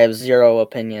 I have zero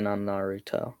opinion on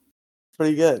Naruto.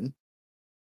 Pretty good.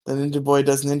 The ninja boy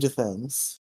does ninja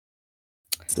things.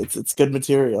 It's good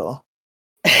material.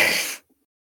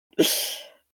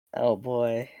 Oh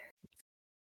boy.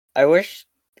 I wish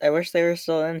they were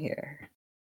still in here.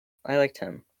 I liked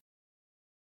him.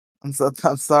 I'm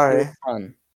He sorry. was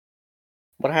fun.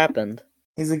 What happened?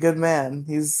 He's a good man.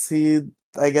 He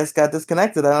I guess got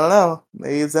disconnected. I don't know.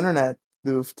 Maybe his internet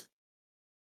goofed.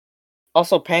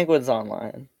 Also, Penguin's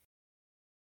online.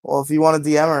 Well, if you want to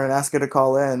DM her and ask her to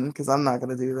call in, because I'm not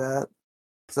gonna do that.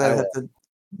 Because I I'd have to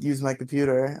use my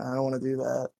computer. I don't want to do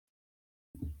that.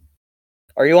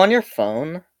 Are you on your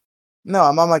phone? No,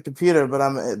 I'm on my computer, but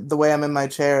the way I'm in my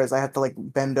chair is I have to like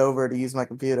bend over to use my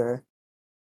computer.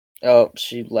 Oh,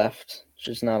 she left.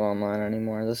 She's not online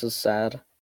anymore. This is sad.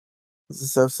 This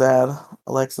is so sad.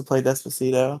 Alexa, play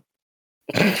Despacito.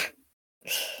 A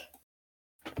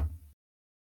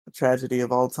tragedy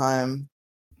of all time.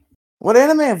 What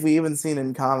anime have we even seen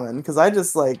in common? Because I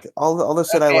just like all the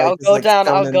shit I Okay, like. Is, like, I'll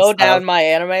shonen go stuff. down my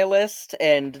anime list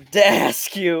and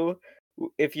ask you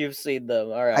if you've seen them.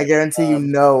 All right. I guarantee you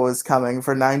know is coming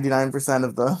for 99%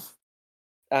 of them.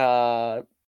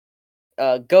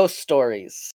 Ghost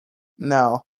Stories.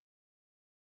 No,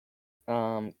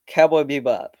 Cowboy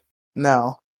Bebop.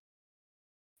 no,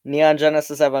 Neon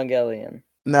Genesis Evangelion.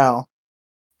 no,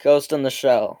 Ghost in the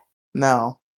Shell.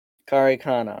 no,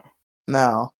 Karikana.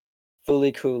 no,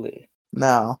 Fooly Cooly.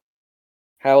 no,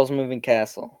 Howl's Moving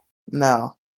Castle.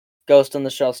 no, Ghost in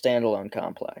the Shell Standalone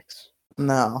Complex.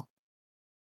 no,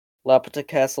 Laputa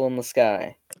Castle in the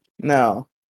Sky. no,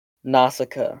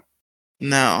 Nausicaa.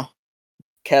 no,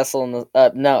 Castle in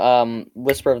the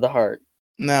Whisper of the Heart.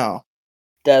 no,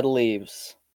 Dead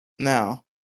Leaves. no,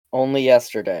 Only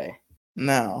Yesterday.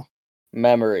 no,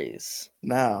 Memories.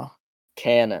 no,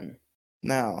 Canon.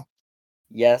 no,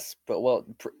 Yes, but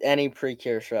any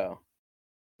Precure show.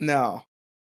 no.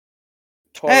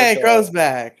 Hey, Toradora. Crow's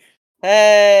back.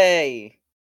 Hey!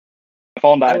 My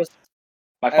phone I died.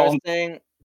 was saying,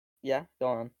 yeah, go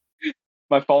on.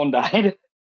 My phone died.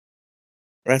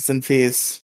 Rest in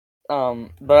peace.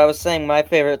 But I was saying my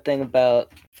favorite thing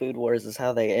about Food Wars is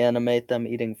how they animate them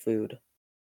eating food.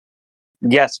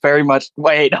 Yes, very much.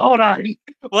 Wait, hold on.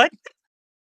 What?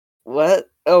 What?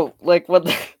 Oh, like what?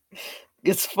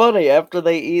 It's funny after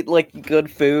they eat like good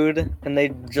food and they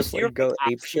just like go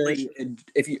ape shit.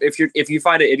 If you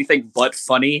find it anything but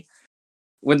funny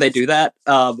when they do that,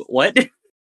 what?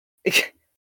 It's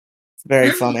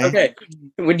very funny. Okay,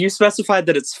 when you specified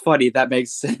that it's funny, that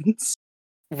makes sense.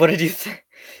 What did you think?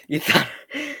 You thought?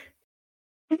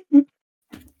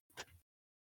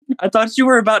 I thought you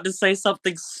were about to say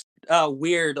something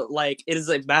weird, like it is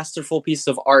a masterful piece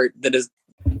of art that is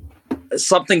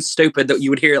something stupid that you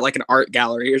would hear at like an art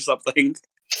gallery or something.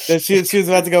 She was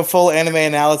about to go full anime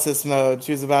analysis mode.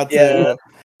 She was about to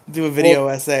do a video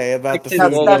essay about the Six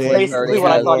food. World That's Wars basically already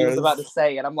what I has thought he was about to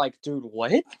say, and I'm like, dude,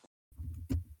 what?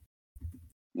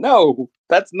 No,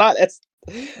 that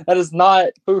is not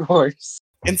Food Wars.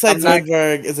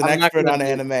 InsightZoidberg is an I'm not expert gonna on do-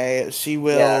 anime. She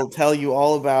will tell you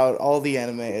all about all the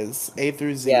animes, A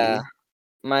through Z. Yeah.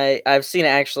 I've seen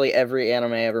actually every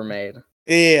anime ever made.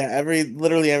 Yeah,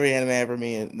 literally every anime ever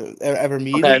made.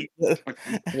 Okay.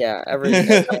 Yeah, every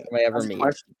anime ever made.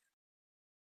 Question.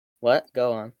 What?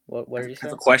 Go on. What I did you say?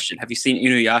 have a question. Have you seen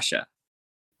Inuyasha?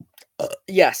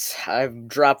 Yes, I've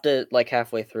dropped it like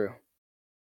halfway through.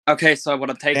 Okay, so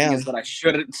what I'm taking is that I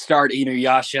shouldn't start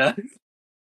Inuyasha.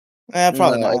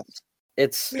 Probably not.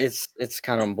 It's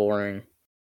kind of boring.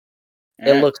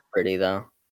 It looks pretty though.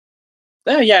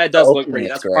 Yeah, it does The look pretty. opening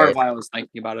That's is part of great. why I was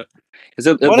thinking about it. Because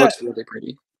it looks really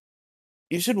pretty.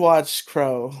 You should watch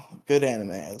Crow. Good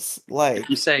animes. Like If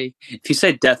you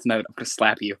say Death Note, I'm gonna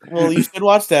slap you. well, you should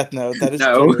watch Death Note. That is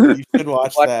No. true. You should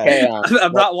watch Watch that. K-On!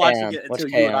 I'm not Watch watching K-On! it Watch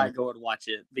until you and I K-On! go and watch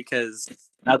it because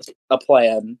that's a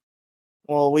plan.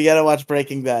 Well, we gotta watch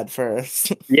Breaking Bad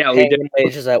first. Yeah, we do. Penguin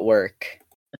Mage is at work.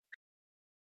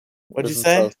 What'd you This is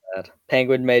say? so sad.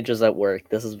 Penguin Mage is at work.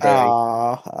 This is very.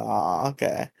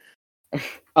 Okay.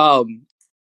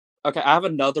 Okay, I have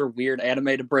another weird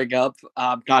anime to bring up.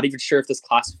 I'm not even sure if this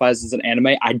classifies as an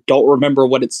anime. I don't remember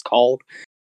what it's called,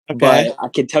 but I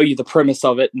can tell you the premise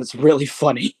of it, and it's really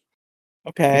funny.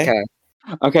 Okay.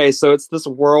 Okay, so it's this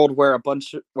world where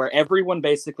where everyone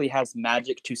basically has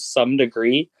magic to some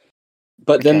degree,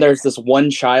 but then there's this one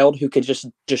child who could just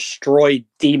destroy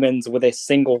demons with a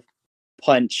single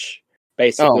punch,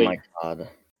 basically. Oh my god!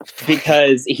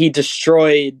 Because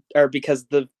because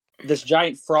this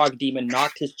giant frog demon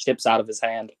knocked his chips out of his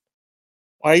hand.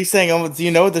 Why are you saying? Do you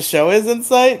know what the show is,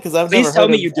 Insight? Because I've Please never tell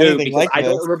heard me of you do, anything because like I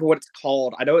this. don't remember what it's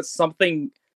called. I know it's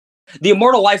something. The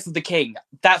Immortal Life of the King.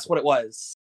 That's what it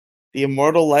was. The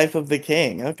Immortal Life of the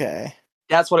King. Okay.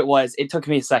 That's what it was. It took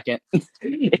me a second.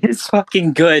 It's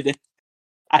fucking good.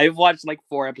 I've watched like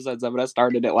 4 episodes of it. I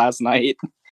started it last night.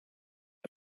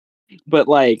 But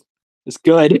like, it's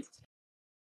good.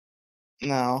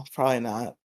 No, probably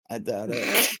not. I doubt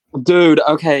it. Dude,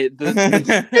 okay.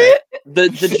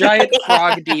 The giant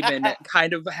frog demon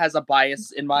kind of has a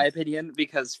bias, in my opinion,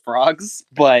 because frogs,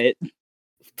 but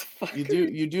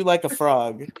you do like a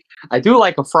frog. I do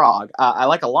like a frog. I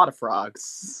like a lot of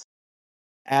frogs.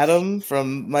 Adam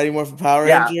from Mighty Morphin Power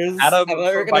Yeah, Rangers. Adam I thought you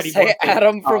were from gonna Mighty say Morphin.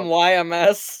 Adam from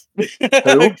YMS.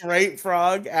 Who? Great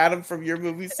Frog. Adam from Your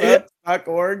Movie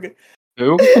Sucks.org.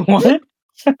 Who? What?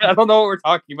 I don't know what we're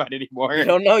talking about anymore. You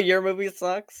don't know your movie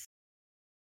sucks?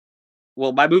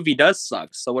 Well, my movie does suck.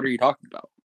 So what are you talking about?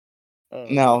 Oh.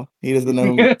 No, he doesn't know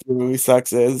who Your Movie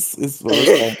Sucks is what we're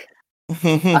saying.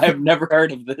 I have never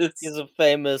heard of this. He's a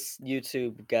famous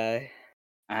YouTube guy.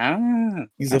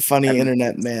 He's a funny I've-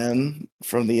 internet man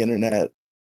from the internet.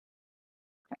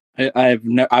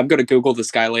 I'm gonna Google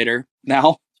this guy later.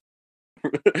 Now,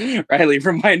 Riley,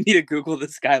 remind me to Google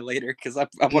this guy later because I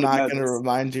I'm want to not know going to this.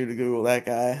 remind you to Google that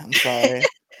guy. I'm sorry.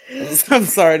 I'm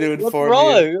sorry to What's inform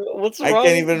wrong? you. What's I wrong?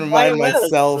 can't even with remind YMS?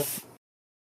 myself.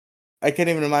 I can't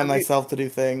even remind I mean- myself to do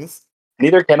things.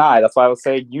 Neither can I. That's why I was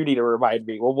saying you need to remind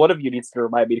me. Well, one of you needs to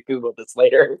remind me to Google this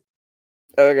later.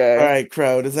 Okay. All right,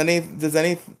 Crow. Do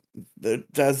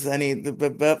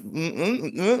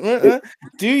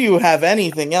you have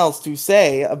anything else to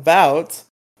say about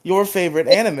your favorite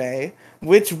anime,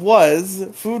 which was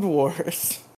Food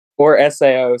Wars Or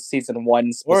SAO season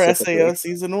 1 or specifically. SAO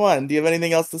season 1? Do you have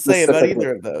anything else to say about Specifically.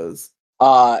 either of those?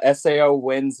 SAO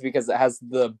wins because it has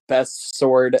the best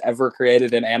sword ever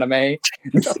created in anime.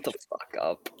 Shut the fuck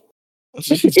up.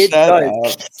 It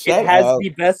does. Shut It has up. the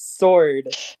best sword.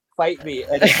 Fight me.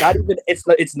 And it's not even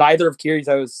it's neither of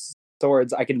Kirito's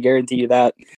swords, I can guarantee you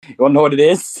that. You wanna know what it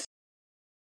is?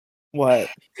 What?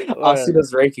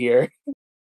 Asuna's rapier.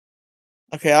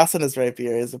 Okay, Asuna's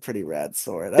rapier is a pretty rad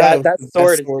sword. I That- don't know if that it's the best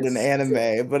sword is sword in just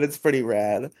anime, but it's pretty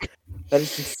rad. That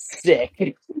is just sick.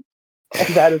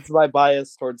 And that is my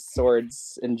bias towards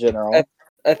swords in general.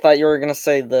 I thought you were gonna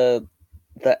say the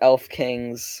Elf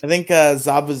Kings. I think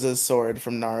Zabuza's sword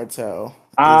from Naruto.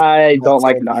 I is don't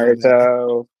like sword in anime.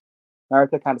 Naruto.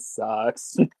 Naruto kind of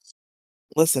sucks.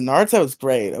 Listen, Naruto's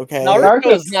great, okay? Naruto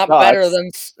Naruto's not sucks. better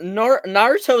than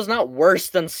Naruto's not worse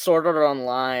than Sword Art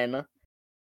Online.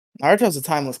 Naruto's a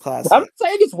timeless classic. I'm not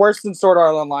saying it's worse than Sword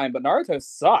Art Online, but Naruto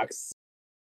sucks.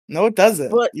 No, it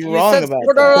doesn't. But You're you wrong said about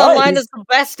Sword Art that. Online Does. is the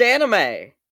best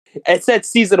anime. It said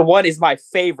season 1 is my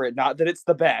favorite, not that it's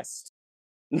the best.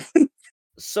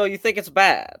 So you think it's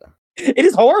bad? It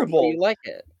is But horrible, you like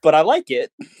it? but I like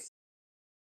it.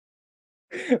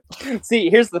 See,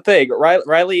 here's the thing.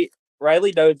 Riley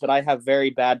knows that I have very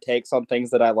bad takes on things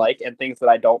that I like and things that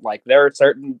I don't like. There are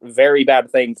certain very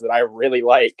bad things that I really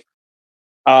like.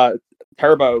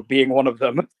 Turbo being one of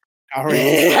them. Power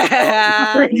Rangers.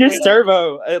 Power Rangers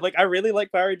Turbo. I really like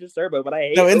Power Rangers Turbo, but I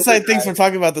hate No, Insight thinks Overdrive. we're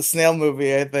talking about the snail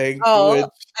movie, I think. Oh, which-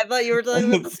 I thought you were talking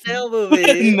about the snail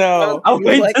movie. No. Oh,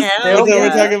 wait, Like, the hell snail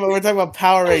yeah. we're talking about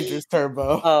Power Rangers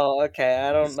Turbo. Oh, okay.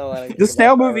 I don't know anything. The about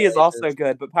snail Power movie is also Rangers.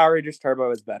 good, but Power Rangers Turbo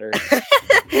is better.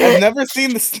 I've never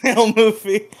seen the snail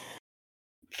movie.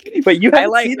 But you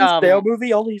haven't like, seen the snail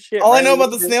movie? Holy shit! All I know Riley,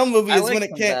 about the snail movie I is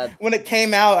like some when it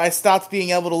came out, I stopped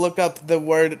being able to look up the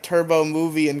word Turbo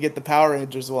movie and get the Power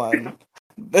Rangers one.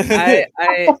 I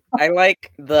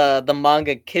like the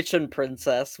manga Kitchen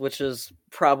Princess, which is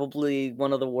probably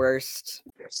one of the worst.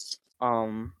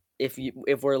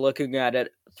 If we're looking at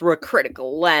it through a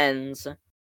critical lens.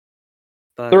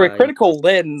 But, through a critical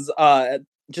lens,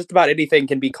 just about anything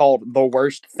can be called the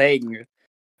worst thing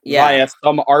via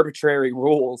some arbitrary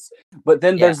rules. But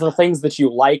then there's the things that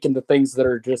you like and the things that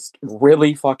are just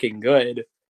really fucking good,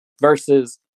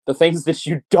 versus the things that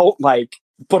you don't like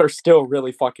but are still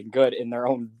really fucking good in their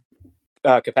own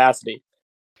capacity.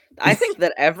 I think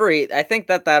that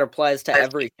applies to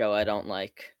every show I don't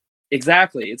like.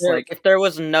 Exactly. It's If there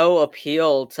was no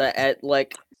appeal to it,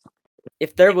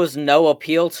 if there was no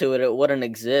appeal to it, it wouldn't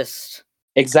exist.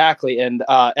 Exactly, and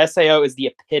SAO is the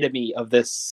epitome of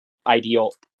this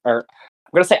ideal, or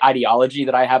I'm going to say ideology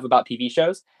that I have about TV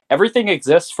shows. Everything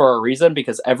exists for a reason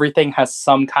because everything has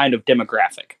some kind of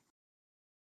demographic.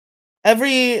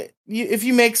 If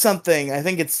you make something, I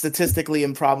think it's statistically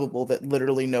improbable that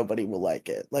literally nobody will like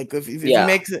it. Like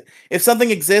if something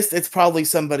exists, it's probably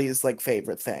somebody's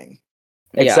favorite thing.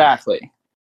 Exactly.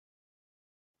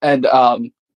 And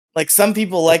like some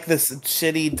people like this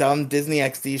shitty dumb Disney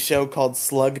XD show called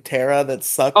Slug Terra that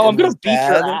sucked. I'm and gonna was beat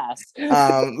bad. your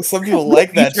ass. Some people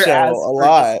like that show a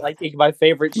lot. Liking my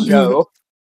favorite show.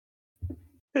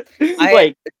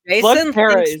 Jason Slug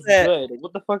Terra thinks is that good.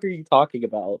 What the fuck are you talking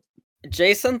about?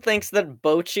 Jason thinks that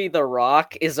Bocchi the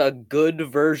Rock is a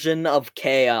good version of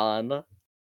K-On!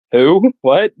 Who?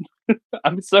 What?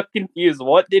 I'm so confused.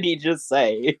 What did he just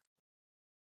say?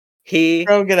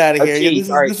 Bro, get out of here.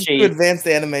 Chi, This is too advanced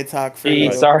anime talk for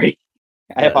you. Sorry.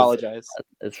 I apologize.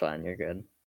 It's fine. You're good.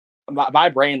 My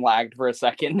brain lagged for a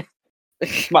second.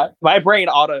 My brain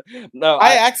auto. No,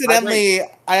 I my brain-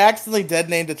 accidentally dead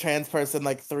named a trans person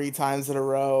like 3 times in a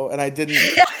row, and I didn't.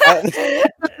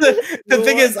 The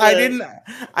thing is, I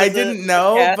didn't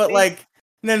know, but Kathy? like,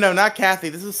 no, not Kathy.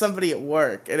 This was somebody at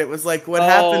work, and it was like what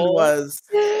happened Oh. was.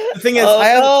 The thing is, Oh,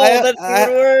 I no, that's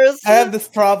even worse. have this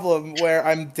problem where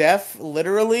I'm deaf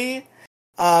literally,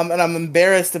 and I'm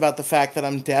embarrassed about the fact that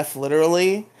I'm deaf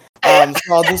literally. So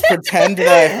I'll just pretend that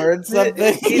I heard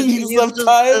something He's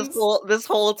sometimes. just this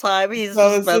whole time he's So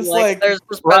just it's been just like, like, there's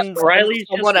just been Riley's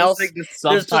someone just else. listening to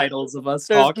there's just- subtitles of us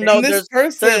There's talking. no, and this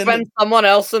there's person. been someone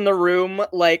else in the room,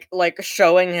 like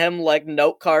showing him like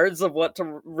note cards of what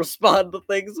to respond to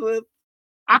things with.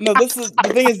 No, this is the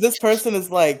thing. Is this person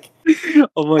is like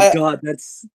Oh my I- god,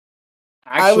 that's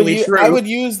actually true. I would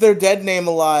use their dead name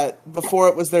a lot before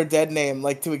it was their dead name,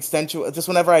 like to accentuate. Just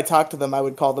whenever I talked to them, I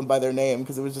would call them by their name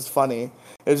because it was just funny.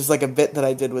 It was just like a bit that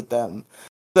I did with them.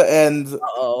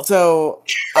 Uh-oh. So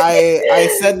I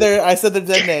said their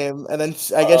dead name, and then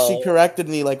I guess she Uh-oh. corrected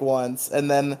me like once, and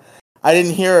then I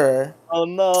didn't hear her, Oh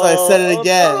no! so I said it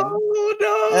again. No!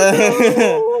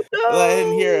 I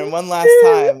didn't hear him one last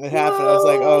time. It happened. I was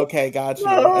like, "Oh, okay, got you."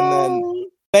 And then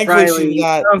thankfully she Riley, did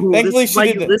not. no, Thankfully this is she why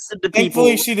did. you listen to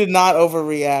Thankfully people. she did not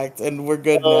overreact, and we're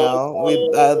good now.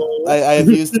 Oh. I have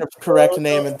used her correct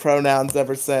name and pronouns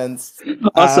ever since.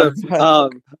 Also,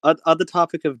 But- on the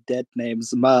topic of dead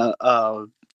names, my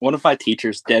one of my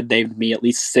teachers dead named me at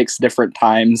least 6 different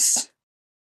times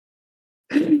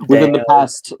within the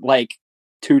past like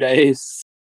 2 days.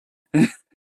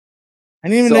 I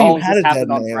didn't even So know all you of had this a dead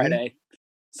happened on name. Friday.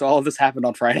 So all of this happened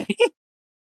on Friday.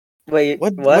 Wait,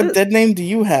 What dead name do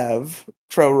you have?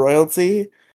 Pro royalty?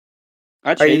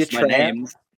 I Are you changed my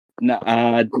trans? name.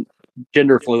 No,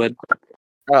 gender fluid.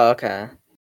 Oh, okay.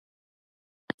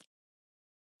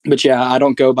 But yeah, I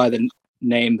don't go by the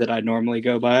name that I normally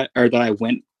go by, or that I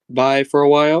went by for a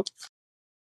while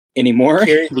anymore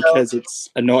Kirito? because it's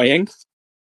annoying.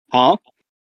 Huh?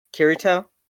 Kirito?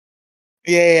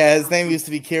 Yeah. His name used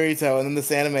to be Kirito, and then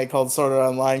this anime called Sword Art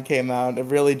Online came out. It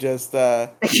really just made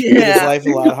his Yeah. life a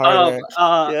lot harder.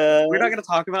 Yeah. We're not going to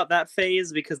talk about that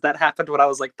phase because that happened when I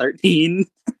was like 13.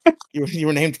 You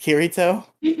were named Kirito?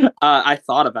 I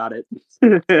thought about it.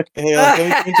 Hey, like,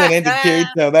 let me change my name to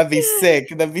Kirito. That'd be sick.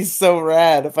 That'd be so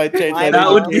rad if I changed my My name That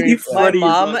to would be Kirito. My funny as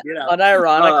mom well, yeah.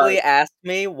 unironically asked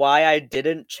me why I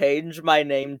didn't change my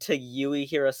name to Yui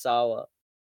Hirasawa.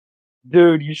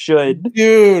 Dude, you should.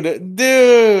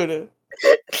 Dude.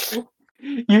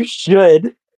 You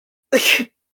should.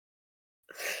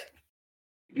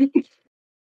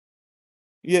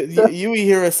 Yui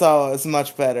Hirasawa is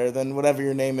much better than whatever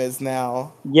your name is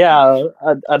now. Yeah,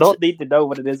 I don't need to know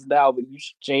what it is now, but you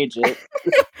should change it.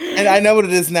 And I know what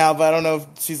it is now, but I don't know if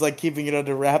she's like keeping it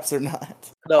under wraps or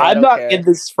not. No, I I'm don't not care. in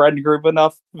this friend group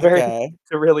enough Okay.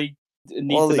 to really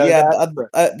need Well, to know yeah,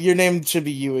 that. your name should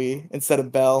be Yui instead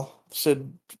of Belle.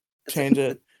 Should change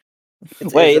it.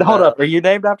 It's Wait, hold Isabel. up. Are you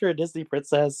named after a Disney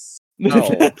princess?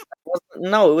 No.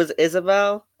 No, it was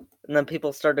Isabel, and then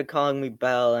people started calling me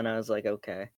Belle, and I was like,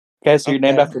 okay. Okay, so you're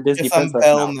named Okay. after a Disney Guess I'm princess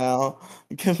Belle now.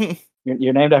 now.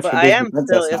 You're named after But a I Disney am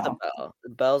princess still now. Isabel.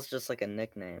 Belle's just like a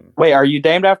nickname. Wait, are you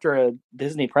named after a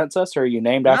Disney princess, or are you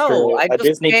named after No, I a just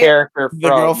Disney can't- character The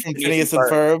girl from Phineas and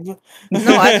Ferb.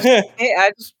 No,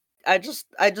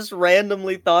 I just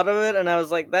randomly thought of it, and I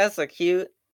was like, that's a cute,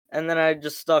 and then I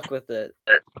just stuck with it.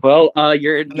 Well,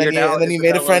 you're And you're now then you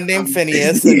made a Isabella friend named from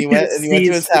Phineas, and you went to his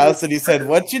Phineas house, and you said, Ferb.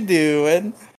 "What you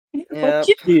doing?" Yep. What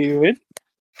you doing?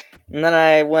 And then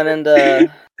I went into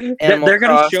Animal They're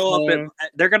gonna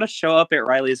Crossing, show up at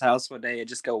Riley's house one day and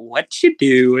just go, "What you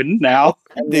doing now?"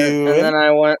 and then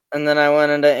I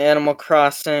went into Animal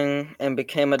Crossing and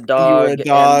became a dog. a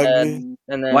dog. And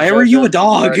then Why were you a JoJo's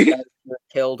dog? Bizarre Adventure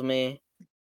killed me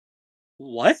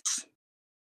What?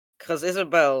 because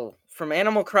Isabel from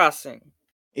Animal Crossing.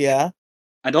 Yeah.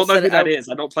 I don't know Said who that is.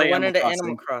 I don't play I went Animal into Crossing.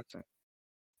 Animal Crossing.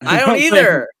 I don't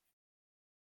either.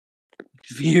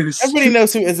 Confused. Everybody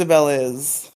knows who Isabel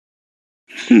is.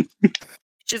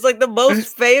 She's like the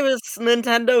most famous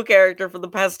Nintendo character for the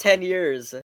past 10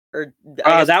 years. Or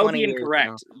I guess that would 20 be years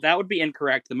incorrect. now. That would be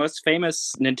incorrect. The most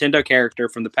famous Nintendo character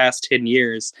from the past 10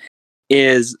 years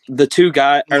is the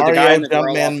guy Mario, and the girl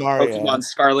Jumpman off Mario. Pokemon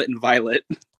Scarlet and Violet.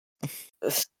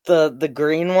 The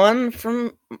green one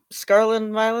from Scarlet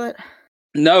and Violet?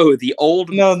 No, the old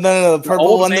No, the purple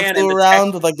old one that man flew in the around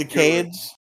tech with like the tour. cage.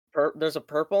 There's a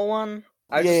purple one?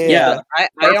 Yeah. I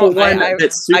purple don't one I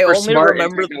that's super only smart and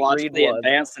remember the technologically green one.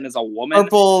 advanced and is a woman. The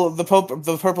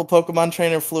purple Pokemon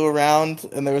trainer flew around,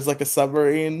 and there was like a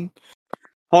submarine.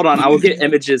 Hold on, I will get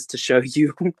images to show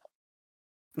you.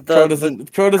 Crow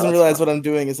doesn't that's realize fine. what I'm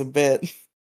doing is a bit.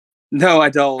 No, I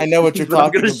don't. I know what you're But I'm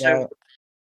talking gonna show- about.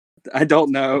 I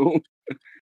don't know.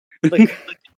 The,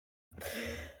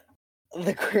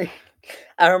 the green.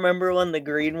 I remember when the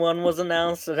green one was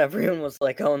announced, and everyone was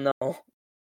like, "Oh no!"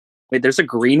 Wait, there's a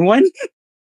green one?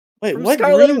 Wait, From what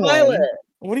Scarlet green and one? Violet.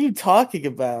 What are you talking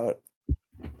about?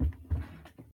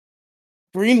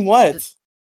 Green what?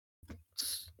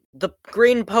 The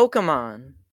green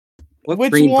Pokemon. What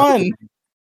Which green one?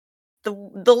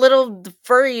 Pokemon? The little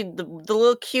furry, the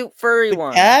little cute furry The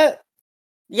one. cat?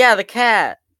 Yeah, the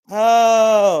cat.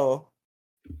 Oh.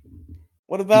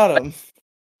 What about him?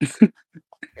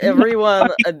 Everyone,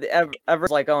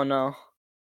 everyone's like, "Oh no,"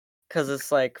 because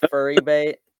it's like furry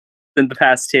bait. In the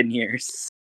past 10 years.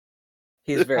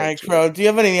 He's very Alright, cute. Crow, do you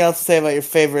have anything else to say about your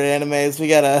favorite animes? We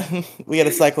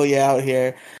gotta cycle you out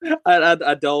here.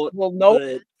 I don't. Well, no, but-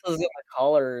 this is the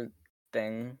collar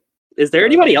thing. Is there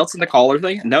anybody else in the caller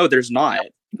thing? No, there's not.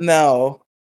 No.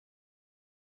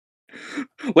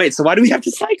 Wait, so why do we have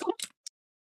to cycle?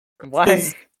 Why?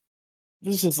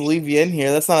 Let's just leave you in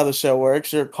here. That's not how the show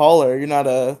works. You're a caller. You're not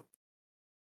a.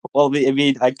 Well, I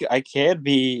mean, I can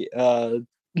be the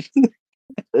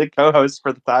co-host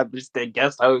for the time, just a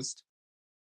guest host.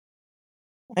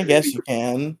 I guess you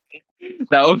can.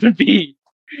 That would be.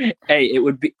 Hey, it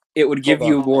would give Hold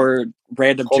you on. more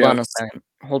random Hold on a jokes. second.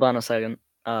 Hold on a second.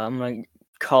 I'm gonna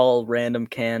call random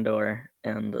Candor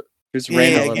and There's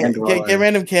Yeah, random. get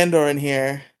random Candor in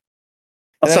here.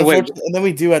 And Also, then, wait. and then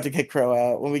we do have to kick Crow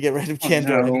out when we get random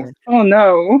Candor in here. Oh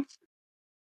no!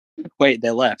 Wait,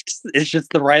 they left. It's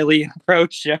just the Riely and Pro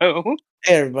show.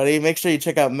 Hey everybody, make sure you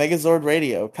check out Megazord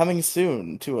Radio, coming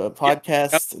soon to a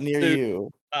podcast near soon.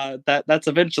 you. That's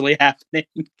eventually happening.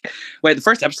 Wait, the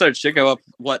first episode should go up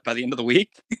by the end of the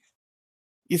week?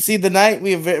 You see, the night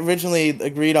we originally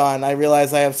agreed on, I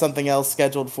realized I have something else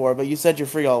scheduled for, but you said you're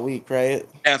free all week, right?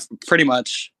 Yeah, pretty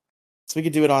much. So we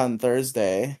could do it on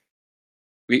Thursday.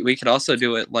 We could also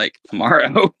do it like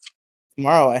tomorrow.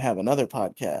 Tomorrow I have another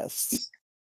podcast.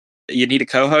 You need a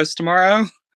co-host tomorrow?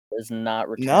 is not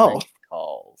returning No.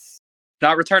 calls.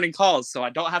 Not returning calls, so I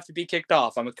don't have to be kicked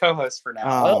off. I'm a co-host for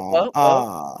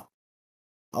now.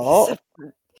 Oh.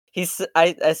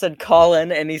 I said call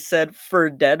in, and he said for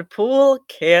Deadpool,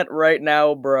 can't right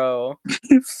now, bro.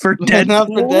 For Not Deadpool?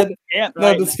 for Dead- Can't No,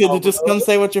 right just now, just bro. come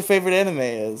say what your favorite anime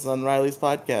is on Riley's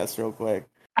podcast real quick.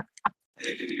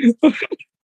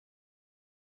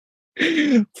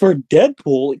 For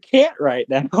Deadpool, it can't right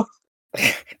now.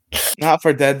 Not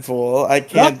for Deadpool. I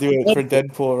can't do it for Deadpool.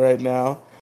 Deadpool right now.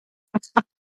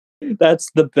 That's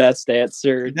the best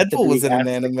answer. Deadpool was in an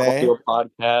anime.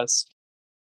 Podcast.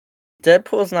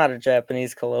 Deadpool's not a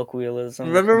Japanese colloquialism.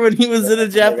 Remember when he was in a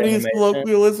Japanese animation.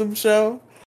 colloquialism show?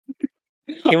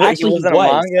 He was in a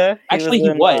manga. Actually, he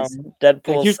was.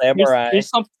 Deadpool Samurai.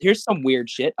 Here's some weird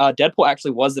shit. Deadpool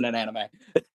actually was in an anime.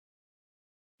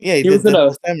 Yeah, he He did was in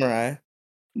Deadpool Samurai.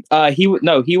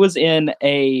 He was in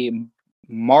a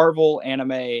Marvel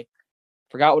anime.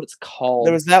 Forgot what it's called.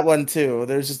 There was that one too.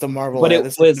 There's just a Marvel. But it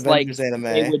this was like Avengers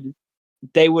anime.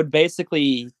 they would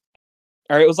basically,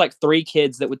 or it was like three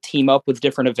kids that would team up with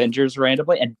different Avengers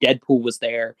randomly, and Deadpool was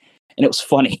there, and it was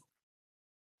funny.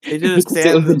 They did a Because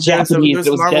it was in Japanese. there's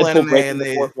It was Marvel Deadpool anime breaking and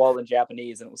the fourth wall in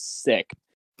Japanese, and it was sick.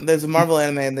 there's a Marvel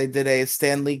anime and they did a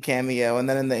Stan Lee cameo, and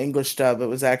then in the English dub, it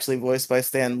was actually voiced by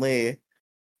Stan Lee.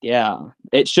 Yeah,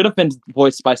 it should have been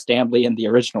voiced by Stan Lee in the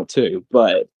original too,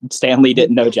 but Stan Lee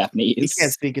didn't know He Japanese.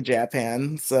 can't speak a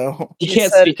Japan, so He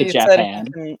can't speak in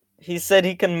Japan. He said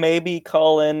he can maybe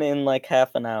call in like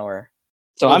half an hour.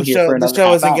 So Well, I'm here for another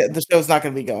half hour. the show's not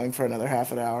going to be going for another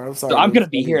half an hour. I'm sorry. So I'm going to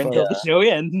be here until the show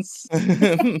ends.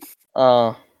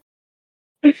 Oh.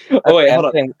 Oh wait, hold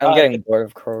on. I'm getting bored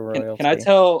of Crow Royalty. Can I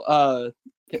tell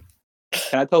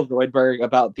Zoidberg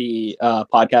about the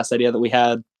podcast idea that we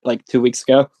had like 2 weeks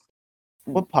ago?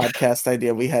 What podcast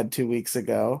idea we had 2 weeks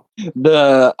ago?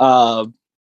 The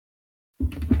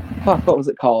what was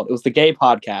it called? It was the gay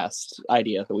podcast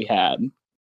idea that we had.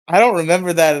 I don't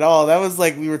remember that at all. That was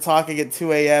like we were talking at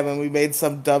 2 a.m. and we made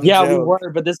some dumb Yeah, joke. we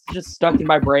were, but this just stuck in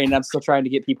my brain, and I'm still trying to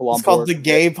get people on It's board. called the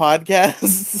gay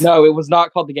podcast. No, it was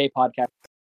not called the gay podcast.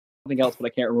 Something else, but I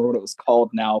can't remember what it was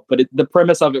called now. But the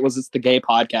premise of it was it's the gay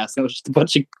podcast, and it was just a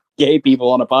bunch of gay people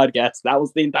on a podcast. That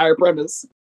was the entire premise.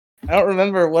 I don't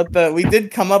remember we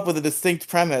did come up with a distinct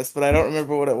premise, but I don't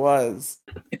remember what it was.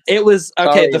 It was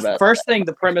okay. Sorry The about first thing,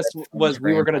 the premise was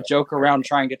we were gonna joke around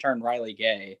trying to turn Riely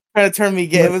gay. Trying to turn me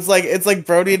gay. It's like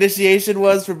Brody initiation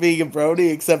was for being a Brody,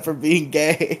 except for being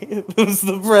gay. It was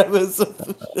the premise of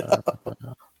the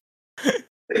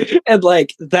show. And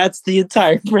like that's the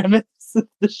entire premise.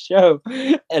 the show,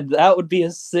 and that would be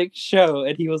a sick show.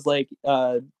 And he was like, you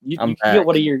I'm can get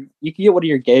back. you can get one of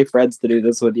your gay friends to do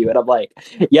this with you." And I'm like,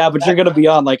 "Yeah, but you're gonna be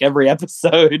on like every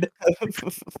episode."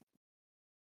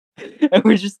 And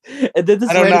we're just, and then this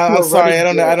I don't ran know. into I'm a sorry.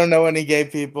 running I joke. don't know any gay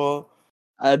people.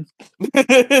 I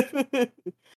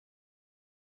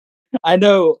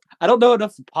know. I don't know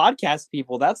enough podcast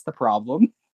people. That's the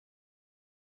problem.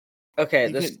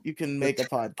 Okay, this You can make a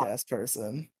podcast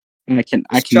person. I show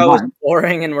is cannot.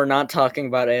 boring, and we're not talking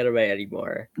about anime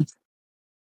anymore.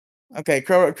 Okay,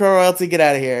 Crow Royalty, get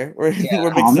out of here. We're Yeah.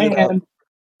 we're Oh mixing it up. man.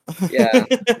 Yeah.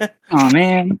 Oh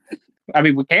man. I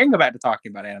mean, we can go back to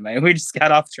talking about anime. We just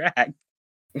got off track.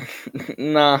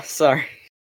 Nah, sorry.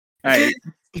 All right.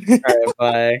 Alright,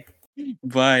 bye.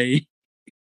 Bye.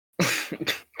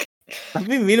 I've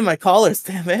been meeting my callers,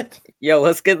 damn it. Yo,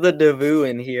 let's get the Devu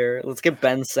in here. Let's get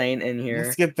Ben Saint in here.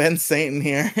 Let's get Ben Saint in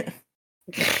here.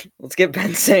 Let's get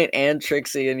Ben Saint and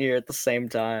Trixie in here at the same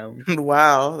time.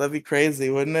 Wow, that'd be crazy,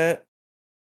 wouldn't it?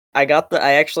 I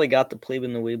actually got the Plebe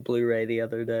in the Weed Blu-ray the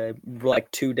other day, like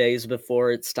 2 days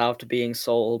before it stopped being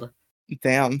sold.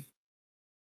 Damn.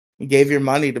 You gave your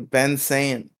money to Ben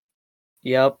Saint.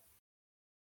 Yep.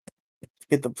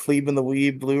 Get the Plebe and the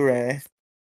Weed Blu-ray.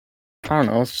 I don't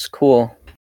know, it's just cool.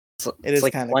 It It's is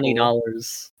like kinda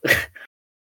 $20.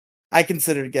 I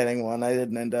considered getting one. I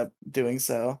didn't end up doing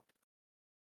so.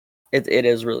 It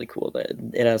is really cool that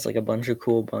it has like a bunch of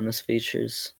cool bonus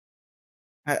features.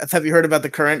 Have you heard about the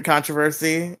current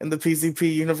controversy in the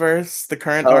PCP universe? The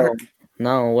current Oh. arc?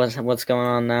 No, what's going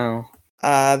on now?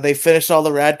 They finished all the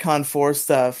Radcon 4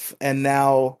 stuff, and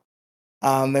now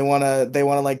they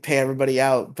wanna like pay everybody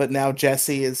out. But now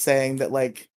Jesse is saying that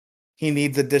like he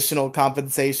needs additional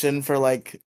compensation for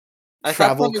like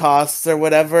travel costs or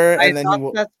whatever. I And then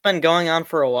thought that's been going on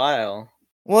for a while.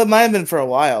 well, it might have been for a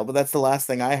while, but that's the last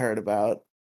thing I heard about.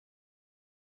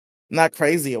 Not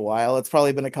crazy a while. It's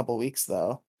probably been a couple weeks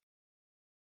though.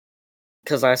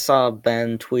 Because I saw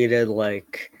Ben tweeted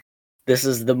like, "This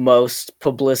is the most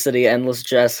publicity Endless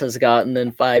Jess has gotten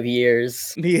in 5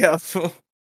 years." Yeah.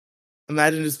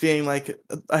 Imagine just being like,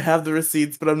 I have the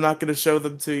receipts, but I'm not going to show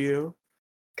them to you.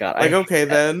 God, Like, I okay, hate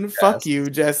then. Fuck Jess. you,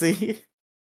 Jesse.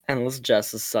 Endless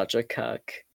Jess is such a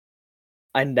cuck.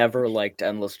 I never liked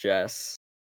Endless Jess.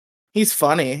 He's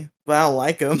funny, but I don't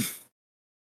like him.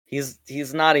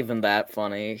 He's not even that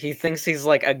funny. He thinks he's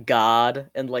like a god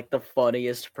and like the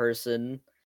funniest person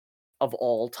of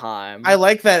all time. I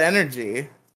like that energy.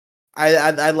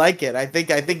 I like it. I think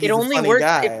he's it a only funny works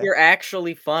guy. if you're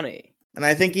actually funny. And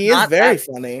I think He's he is not very that-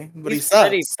 funny, but He's he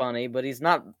pretty sucks. funny, but he's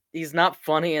not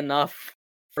funny enough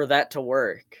for that to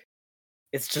work.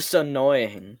 It's just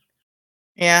annoying.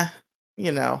 Yeah,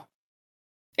 you know.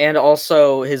 And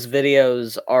also his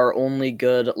videos are only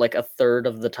good like a third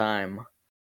of the time.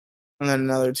 And then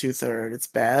another 2/3. It's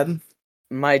bad.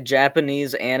 My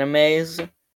Japanese animes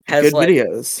has Good like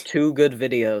videos. 2 good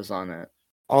videos on it.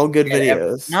 All good And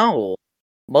videos. No.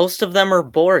 Most of them are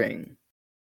boring.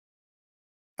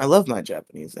 I love my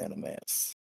Japanese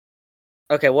animes.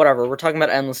 Okay, whatever. We're talking about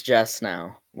Endless Jess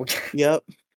now. Yep.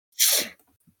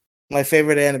 My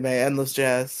favorite anime, Endless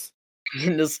Jazz. We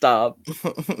need to stop.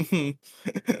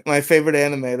 My favorite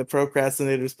anime, the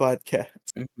Procrastinators Podcast.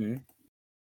 Mm-hmm.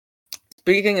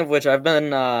 Speaking of which, I've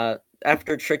been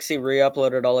after Trixie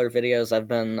re-uploaded all her videos, I've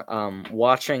been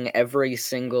watching every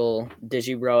single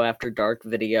Digibro After Dark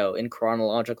video in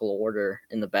chronological order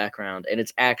in the background, and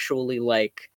it's actually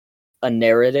like a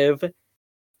narrative.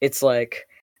 It's like,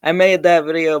 I made that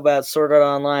video about Sword Art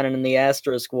Online and the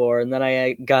Asterisk War, and then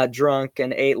I got drunk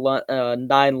and ate 9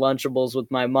 Lunchables with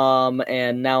my mom,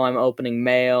 and now I'm opening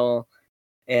mail.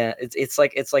 And it's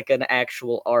like an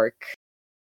actual arc.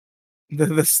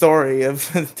 The story of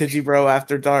Digibro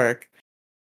After Dark.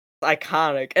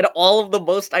 Iconic, and all of the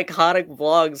most iconic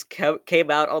vlogs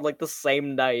came out on like the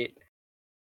same night.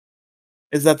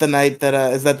 Is that the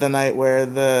night where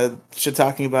the shit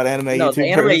talking about anime No, the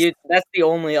YouTubers? anime that's the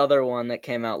only other one that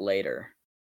came out later.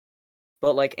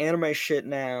 But like anime shit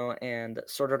now and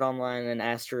Sword Art Online and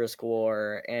Asterisk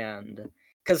War, and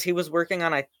because he was working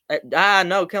on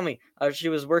no, kill me. She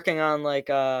was working on like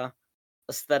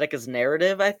aesthetic as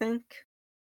narrative, I think.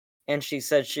 And she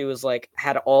said she was like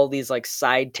had all these like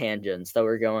side tangents that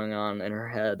were going on in her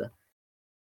head.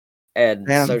 And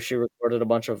Damn. so she recorded a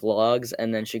bunch of vlogs,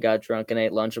 and then she got drunk and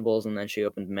ate Lunchables, and then she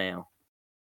opened mail.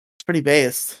 It's pretty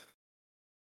based.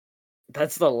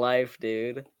 That's the life,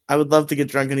 dude. I would love to get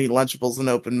drunk and eat Lunchables and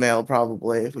open mail,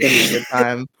 probably. It would be a good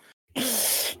time.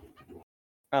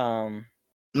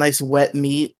 Nice wet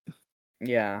meat.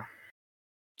 Yeah.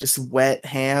 Just wet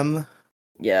ham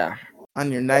Yeah.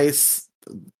 on your nice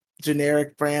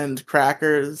generic brand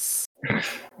crackers.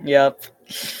 Yep.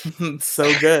 It's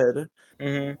so good.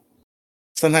 Hmm.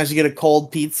 Sometimes you get a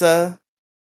cold pizza.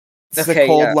 It's a Okay,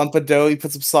 cold yeah. lump of dough. You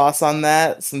put some sauce on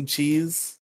that, some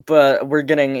cheese. But we're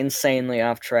getting insanely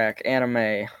off track.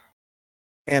 Anime.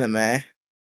 Anime.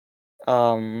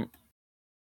 I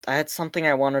had something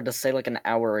I wanted to say like an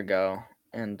hour ago,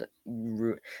 and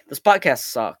this podcast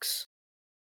sucks.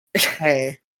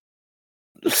 Hey,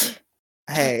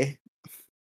 hey.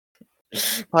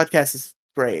 Podcast is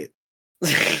great.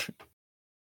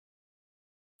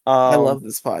 I love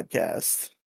this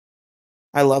podcast.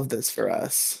 I love this for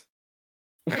us.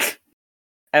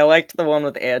 I liked the one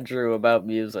with Andrew about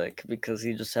music because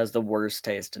he just has the worst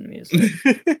taste in music.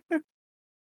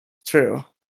 True.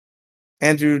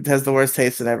 Andrew has the worst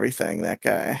taste in everything, that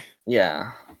guy.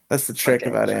 Yeah. That's the trick Okay.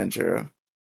 about Andrew.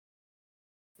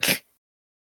 Hate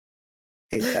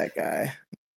that guy.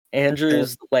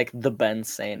 Andrew's like the Ben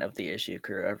Saint of the issue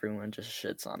crew. Everyone just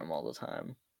shits on him all the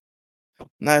time.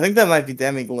 No, I think that might be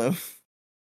Demi Gloom.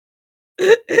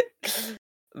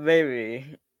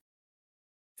 Maybe.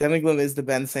 Demi Gloom is the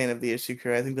Ben Saint of the issue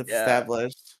crew. I think that's Yeah.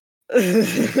 established.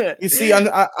 You see,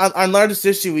 on largest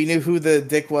issue, we knew who the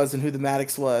Dick was and who the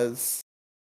Maddox was.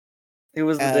 Who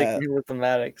was the dick? Who was the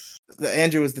Maddox?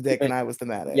 Andrew was the Dick and I was the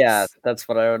Maddox. Yeah, that's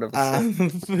what I would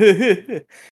have said.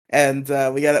 And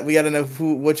we gotta know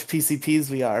which PCPs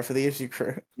we are for the issue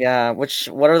crew. Yeah,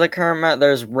 what are the current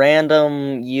there's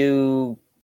random, you,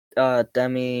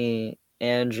 Demi,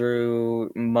 Andrew,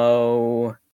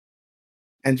 Mo,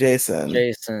 And Jason.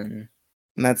 Jason.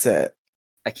 And that's it.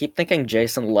 I keep thinking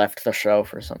Jason left the show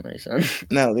for some reason.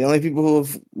 No, the only people who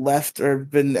have left or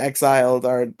been exiled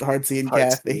are Heartsy and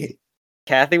Kathy.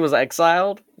 Kathy was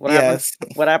exiled? Yes.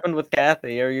 What happened with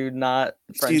Kathy? Are you not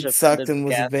She friendship sucked ended and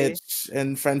with was a Kathy? bitch,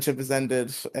 and friendship has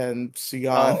ended, and she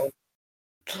gone.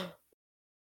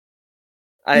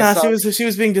 Oh. She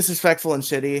was being disrespectful and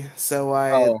shitty, so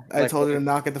I like told her what to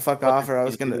knock it the fuck what off, did or I she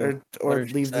was gonna do? or What did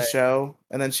she leave the say? show.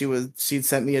 And then she'd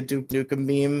sent me a Duke Nukem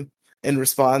meme in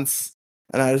response,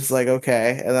 and I was like,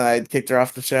 okay. And then I kicked her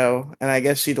off the show, and I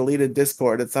guess she deleted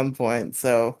Discord at some point.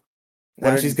 So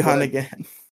now she's gone again.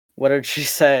 What did she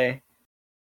say?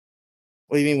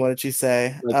 What do you mean? What did she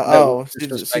say? Like, that was She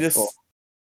disrespectful.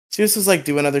 just was like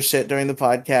doing other shit during the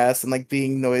podcast and like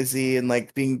being noisy and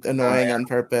like being annoying yeah. on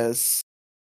purpose.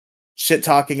 Shit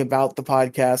talking about the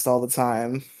podcast all the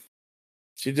time.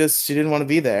 She didn't want to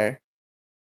be there.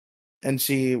 And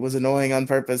she was annoying on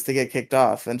purpose to get kicked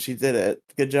off, and she did it.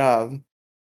 Good job.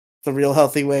 It's a real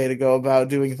healthy way to go about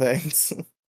doing things.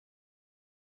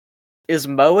 Is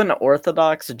Mo an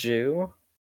Orthodox Jew?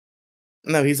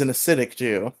 No, he's an acidic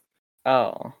Jew.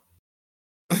 Oh.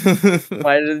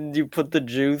 Why did you put the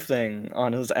Jew thing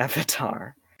on his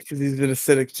avatar? Because he's an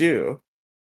acidic Jew.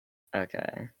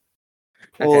 Okay.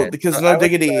 Well, because so No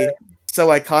Diggity so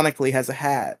iconically has a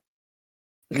hat.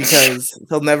 Because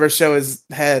he'll never show his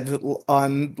head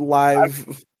on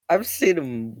live. I've seen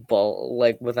him bald,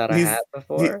 like without a hat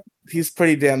before. He's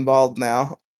pretty damn bald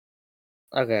now.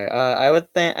 Okay,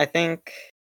 I think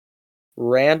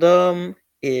random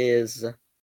is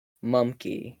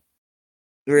Mumkey.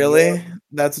 Really?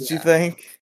 That's what you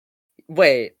think?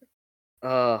 Wait.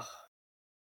 I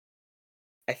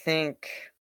think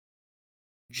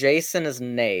Jason is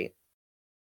Nate.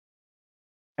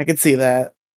 I can see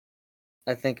that.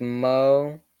 I think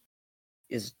Mo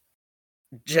is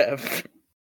Jeff.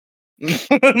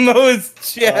 Mo is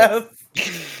Jeff.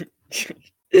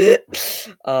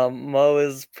 Mo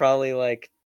is probably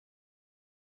like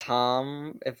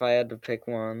Tom, if I had to pick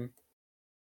one.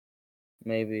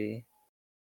 Maybe.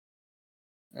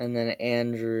 And then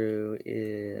Andrew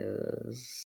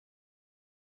is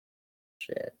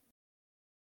shit.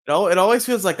 It always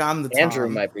feels like I'm the Tom. Andrew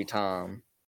might be Tom.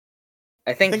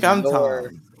 I think I'm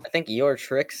Tom. I think you're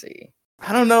Trixie.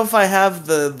 I don't know if I have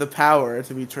the power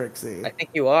to be Trixie. I think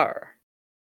you are.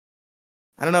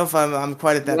 I don't know if I'm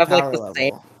quite at that have, power like, the level.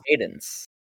 same cadence.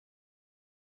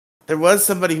 There was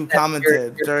somebody who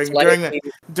commented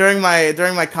during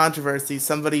my controversy.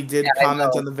 Somebody did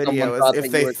comment on the video as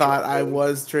if they thought I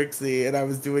was Trixie and I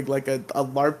was doing like a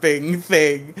LARPing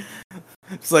thing.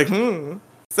 It's like,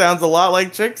 sounds a lot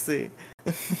like Trixie.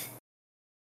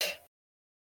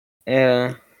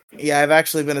 Yeah. Yeah, I've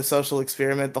actually been a social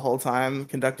experiment the whole time,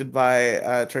 conducted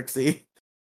by Trixie.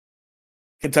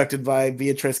 Conducted by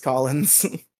Beatrice Collins.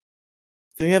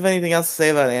 Do you have anything else to say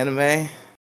about anime? I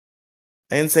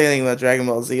didn't say anything about Dragon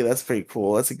Ball Z. That's pretty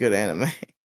cool. That's a good anime.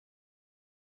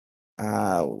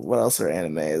 What else are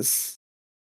animes?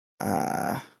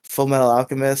 Full Metal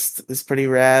Alchemist is pretty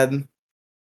rad.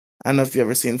 I don't know if you've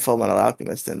ever seen Full Metal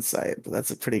Alchemist Insight, but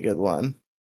that's a pretty good one.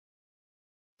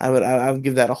 I would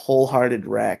give that a wholehearted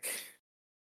rec.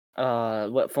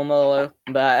 What Full Metal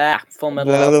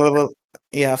Alchemist,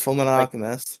 Yeah, Full Metal Like-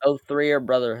 Alchemist. 03 or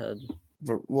Brotherhood?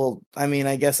 Well, I mean,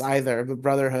 I guess either, but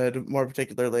Brotherhood more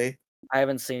particularly. I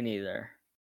haven't seen either.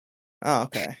 Oh,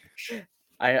 okay.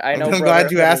 I know I'm glad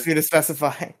you Brotherhood asked is- me to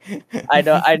specify. I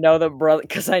know that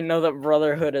because I know that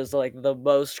Brotherhood is like the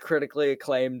most critically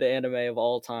acclaimed anime of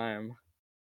all time.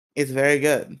 It's very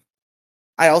good.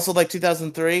 I also like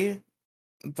 2003,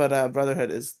 but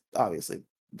Brotherhood is obviously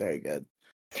very good.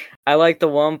 I like the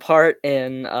one part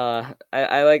in I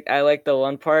like the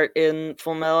one part in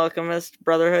Full Metal Alchemist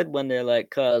Brotherhood when they're like,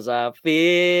 "'Cause I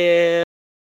feel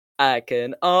I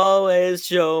can always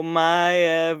show my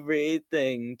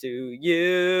everything to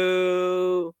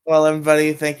you." Well,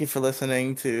 everybody, thank you for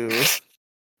listening to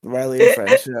the Riley and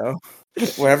Friends show.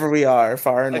 Wherever we are,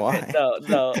 far and Okay, wide.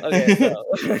 no, okay,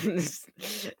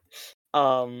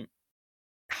 no.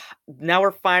 Now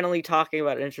we're finally talking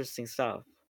about interesting stuff.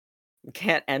 We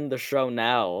can't end the show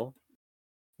now.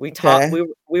 Okay.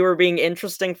 We were being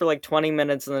interesting for like 20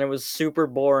 minutes and then it was super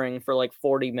boring for like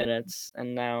 40 minutes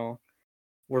and now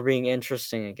we're being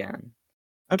interesting again.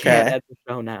 Can't Okay. end the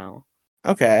show now.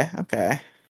 Okay.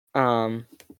 Um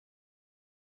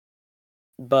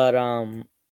but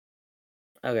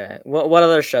okay. What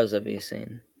other shows have you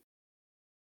seen?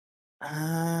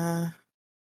 Huh.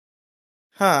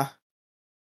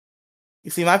 You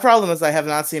see, my problem is I have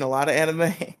not seen a lot of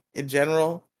anime in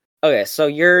general. Okay, so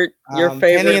your Penny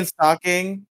favorite and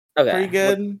Stocking, Okay. pretty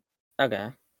good. Okay.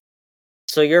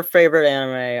 So your favorite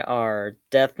anime are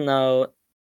Death Note,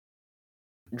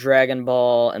 Dragon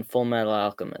Ball, and Full Metal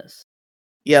Alchemist.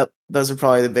 Yep, those are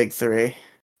probably the big three.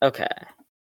 Okay.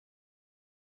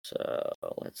 So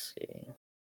let's see.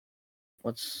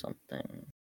 What's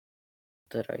something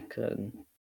that I could?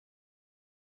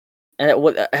 And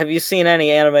what have you seen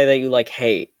any anime that you like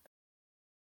hate?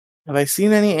 Have I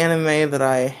seen any anime that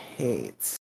I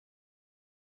hate?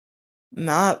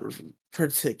 Not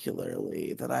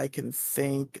particularly that I can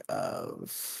think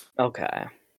of. Okay.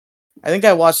 I think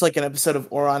I watched like an episode of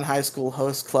Oron High School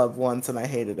Host Club once and I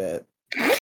hated it.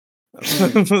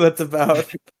 That's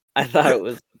about I thought it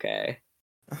was okay.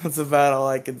 that's about all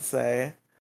I can say.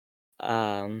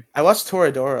 Um. I watched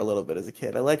Toradora a little bit as a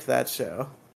kid. I liked that show.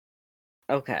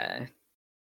 Okay.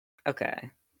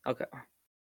 Okay. Okay.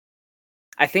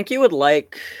 I think you would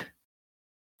like.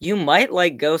 You might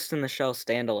like Ghost in the Shell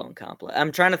standalone complex.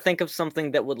 I'm trying to think of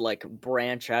something that would like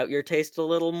branch out your taste a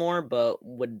little more, but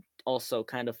would also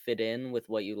kind of fit in with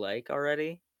what you like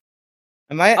already.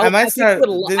 I might I think start.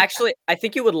 you would actually. I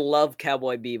think you would love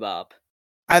Cowboy Bebop.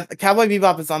 Cowboy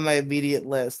Bebop is on my immediate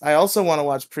list. I also want to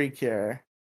watch Precure.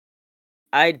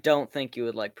 I don't think you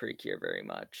would like Precure very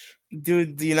much.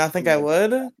 Do you not think I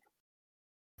would?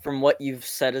 From what you've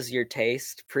said as your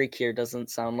taste, Precure doesn't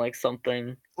sound like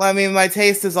something. Well, I mean, my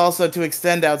taste is also to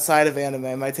extend outside of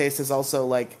anime. My taste is also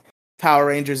like Power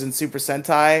Rangers and Super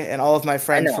Sentai, and all of my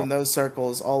friends know. from those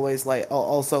circles always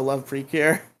also love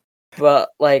Precure. But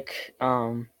like,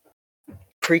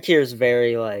 Precure is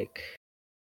very like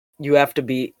you have to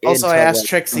be. Also, into, I asked like,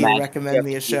 Trixie to you recommend have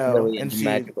me to a be show, really and into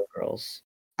Magical Girls.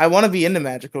 I want to be into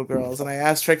Magical Girls, and I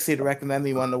asked Trixie to recommend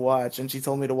me one to watch, and she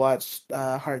told me to watch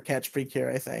Heart Catch Precure,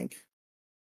 I think,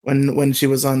 when she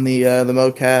was on the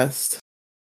MoCast.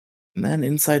 And then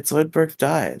InsightZoidberg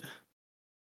died.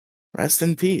 Rest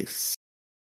in peace.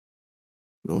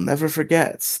 We'll never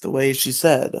forget the way she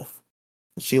said that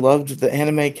she loved the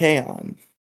anime K-On!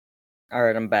 All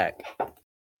right, I'm back.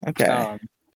 Okay.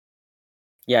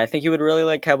 Yeah, I think you would really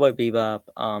like Cowboy Bebop.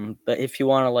 But if you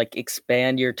want to like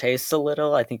expand your tastes a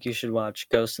little, I think you should watch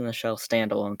Ghost in the Shell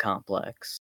standalone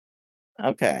complex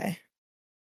Okay.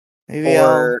 Maybe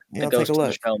or the I'll take a Ghost in the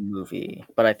look. Shell movie.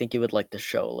 But I think you would like the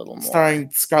show a little more. Starring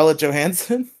Scarlett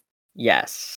Johansson?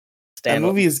 Yes. That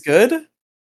movie is good?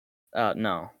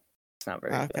 No, it's not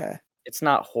very good. Okay. It's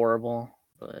not horrible,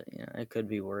 but it could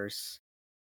be worse.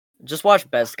 Just watch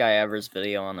Best Guy Ever's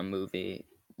video on the movie,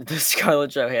 the Scarlett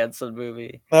Johansson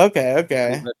movie. Okay.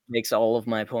 That makes all of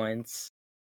my points.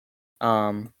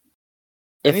 I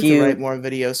If need you to write more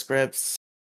video scripts.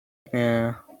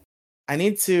 yeah, I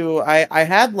need to. I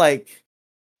had like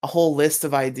a whole list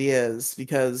of ideas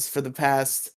because for the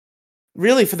past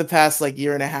like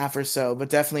year and a half or so, but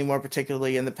definitely more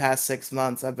particularly in the past 6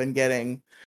 months, I've been getting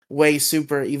way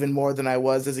super even more than I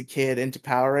was as a kid into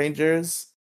Power Rangers.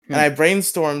 And I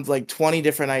brainstormed like 20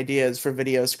 different ideas for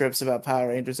video scripts about Power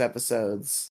Rangers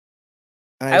episodes.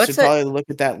 And I would should say probably look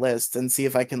at that list and see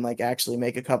if I can like actually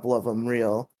make a couple of them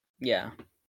real. yeah.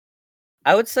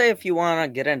 I would say if you want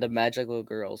to get into Magical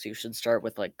Girls, you should start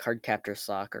with like Cardcaptor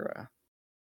Sakura.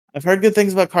 I've heard good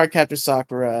things about Cardcaptor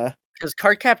Sakura. Because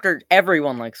Cardcaptor,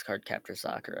 everyone likes Cardcaptor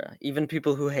Sakura. Even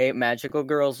people who hate magical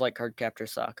girls like Cardcaptor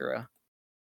Sakura.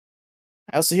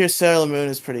 I also hear Sailor Moon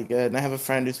is pretty good, and I have a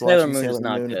friend who's Sailor watching Moon is Sailor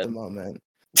not Moon at the good. moment.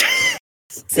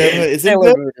 Sailor Moon isn't Sailor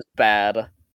good? Moon is bad.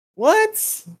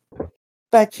 What?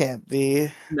 That can't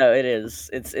be. No, it is.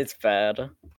 It's bad.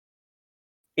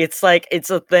 It's like it's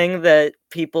a thing that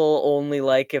people only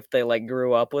like if they like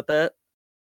grew up with it.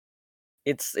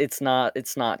 It's not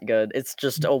good. It's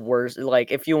just a worse,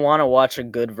 like if you want to watch a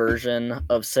good version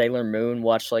of Sailor Moon,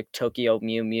 watch like Tokyo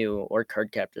Mew Mew or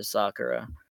Cardcaptor Sakura.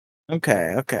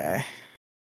 Okay.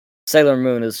 Sailor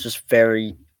Moon is just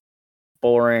very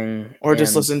boring. Or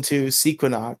just and- listen to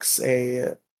Sequinox,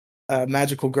 a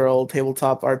magical girl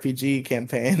tabletop RPG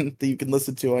campaign that you can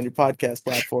listen to on your podcast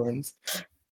platforms.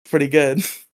 Pretty good.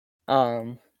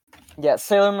 Yeah,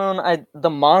 Sailor Moon, the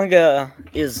manga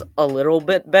is a little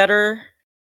bit better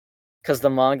because the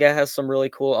manga has some really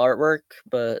cool artwork,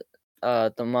 but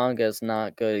the manga is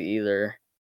not good either.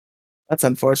 That's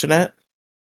unfortunate.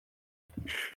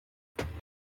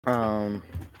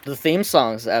 The theme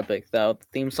song's epic though. The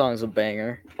theme song's a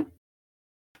banger.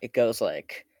 It goes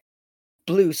like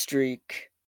Blue Streak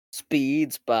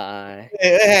speeds by.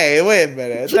 Hey, wait a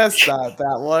minute. That's not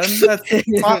that one.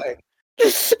 That's Sonic.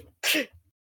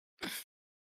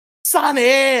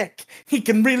 Sonic! He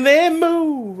can really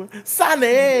move!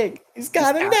 Sonic! He's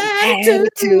got an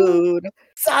attitude!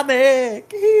 Sonic!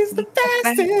 He's the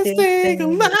fastest thing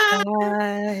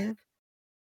alive!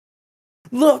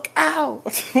 Look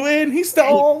out when he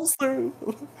storms through!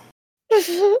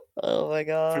 Oh my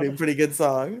god. Pretty good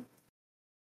song.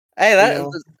 Hey,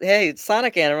 You know.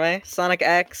 Sonic anime, Sonic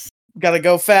X. Gotta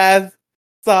go fast.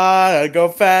 Sonic, go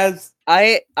fast.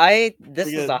 This Pretty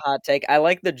is good. a hot take. I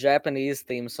like the Japanese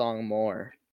theme song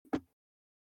more.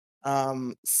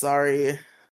 Sorry,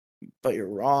 but you're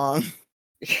wrong.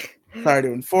 Sorry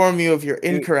to inform you of your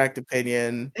incorrect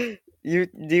opinion. You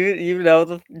know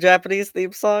the Japanese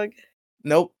theme song?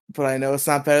 Nope, but I know it's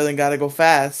not better than Gotta Go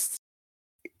Fast.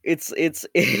 It's it's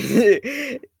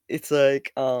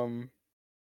like hold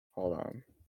on.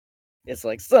 It's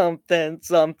like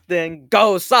something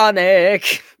go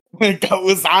Sonic.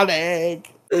 Go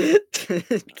Sonic.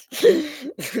 It's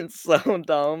so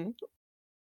dumb.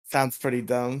 Sounds pretty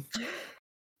dumb.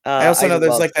 I also know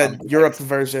there's love like a Sonic Europe X.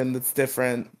 version that's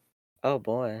different. Oh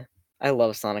boy, I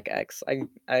love Sonic X.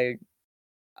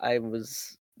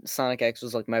 Sonic X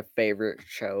was like my favorite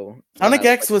show. Sonic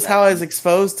X was how I was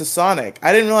exposed to Sonic.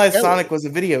 I didn't realize Really? Sonic was a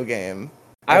video game.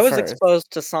 I was first. exposed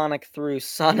to Sonic through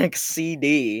Sonic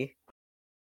CD.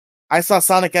 I saw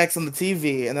Sonic X on the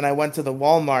TV, and then I went to the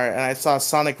Walmart and I saw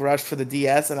Sonic Rush for the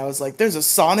DS, and I was like, "There's a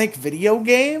Sonic video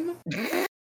game."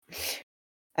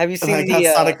 Have you And I seen got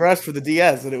the? Sonic Rush for the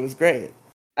DS, and it was great.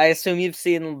 I assume you've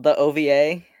seen the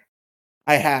OVA.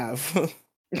 I have.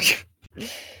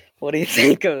 What do you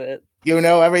think of it? You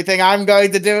know everything I'm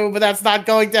going to do, but that's not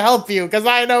going to help you because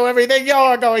I know everything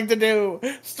you're going to do.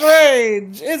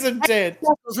 Strange, isn't it?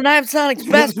 And I'm Sonic's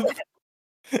best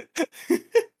friend.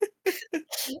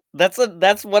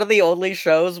 That's one of the only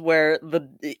shows where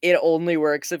it only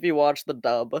works if you watch the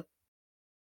dub.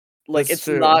 Like That's it's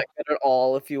true. not good at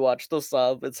all if you watch the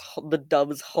sub. The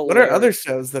dub is hilarious. What are other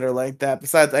shows that are like that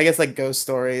besides, I guess, like Ghost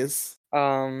Stories?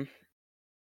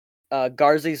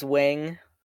 Garzy's Wing.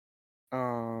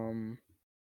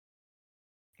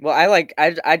 Well,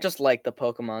 I just like the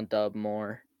Pokemon dub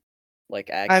more. Like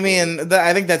actually. I mean,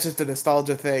 I think that's just a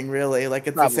nostalgia thing, really. Like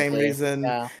it's the same Probably, reason.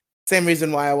 yeah. Same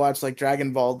reason why I watch like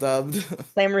Dragon Ball dubbed.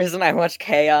 Same reason I watch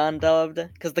K-On! Dubbed,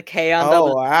 because the K-On! Dub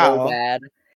is wow. so bad.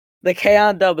 The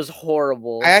K-On! Dub is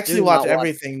horrible. I actually Do watch not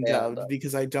everything the K-On! dubbed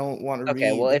because I don't want to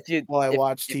Okay, read well while I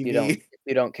watch if TV.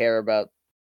 you don't care about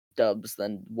dubs,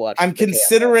 then watch. I'm the K-On!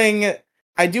 considering.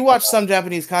 I do watch some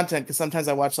Japanese content because sometimes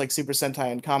I watch like Super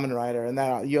Sentai and Kamen Rider, and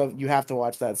that you have to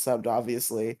watch that subbed,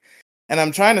 obviously. And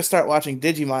I'm trying to start watching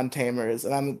Digimon Tamers,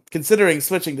 and I'm considering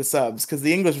switching to subs because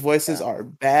the English voices are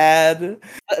bad.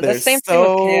 They're the same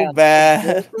so thing with K-On!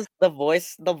 bad. The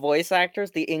voice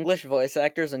actors, the English voice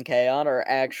actors in K-On! Are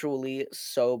actually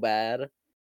so bad.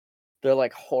 They're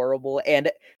like horrible, and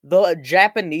the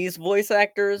Japanese voice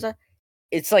actors,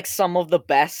 it's like some of the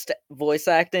best voice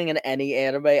acting in any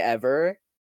anime ever,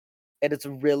 and it's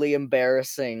really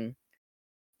embarrassing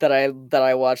that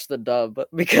I watch the dub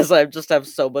because I just have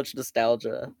so much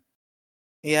nostalgia.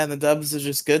 Yeah, the dubs are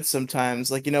just good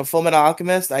sometimes. Like, Full Metal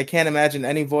Alchemist, I can't imagine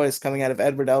any voice coming out of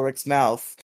Edward Elric's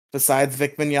mouth besides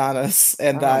Vic Mignogna's,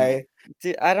 and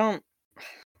Dude, I don't.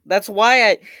 That's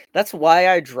why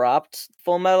I dropped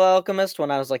Full Metal Alchemist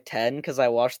when I was like 10 because I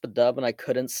watched the dub and I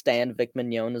couldn't stand Vic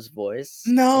Mignogna's voice.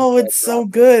 and No, so I it's so dropped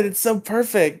it. good. It's so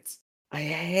perfect. I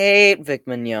hate Vic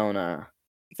Mignogna.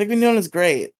 Vic Mignogna is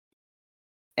great.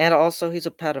 And also he's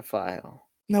a pedophile.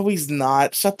 No, he's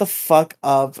not. Shut the fuck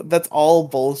up. That's all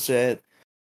bullshit.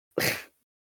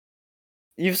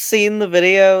 You've seen the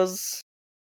videos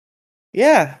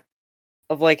Yeah.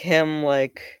 of like him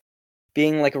like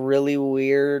being like really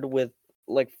weird with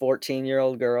like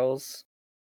 14-year-old girls?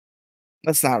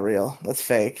 That's not real. That's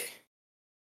fake.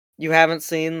 You haven't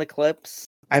seen the clips?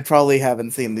 I probably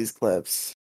haven't seen these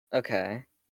clips. Okay.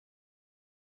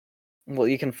 Well,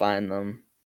 you can find them.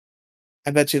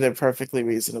 I bet you they're perfectly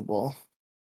reasonable.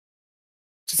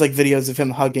 Just like videos of him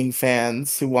hugging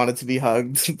fans who wanted to be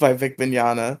hugged by Vic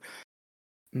Mignogna.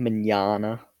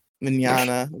 Mignogna.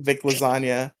 Vic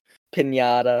Lasagna,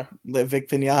 Pinata. Vic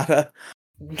Pinata.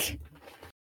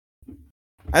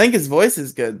 I think his voice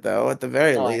is good though, at the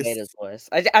very Oh, I least. hate his voice.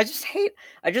 I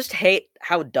just hate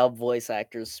how dub voice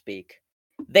actors speak.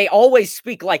 They always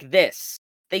speak like this.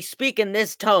 They speak in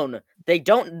this tone. They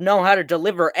don't know how to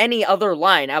deliver any other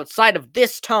line outside of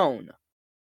this tone.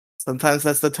 Sometimes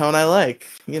that's the tone I like,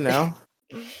 you know.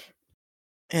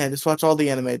 Yeah, just watch all the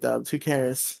anime dubs. Who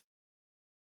cares?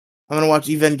 I'm gonna watch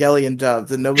Evangelion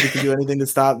dubbed, and nobody can do anything to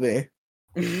stop me.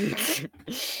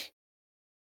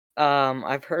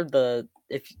 I've heard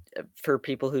for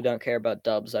people who don't care about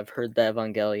dubs, I've heard the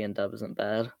Evangelion dub isn't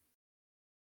bad.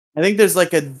 I think there's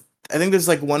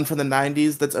like one from the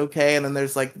 '90s that's okay, and then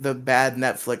there's like the bad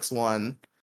Netflix one,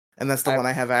 and that's the one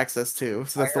I have access to.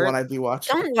 So that's the one I'd be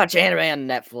watching. Don't watch anime on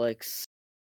Netflix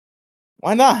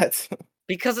Why not?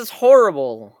 because it's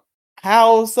horrible.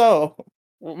 How so?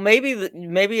 Well, maybe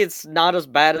it's not as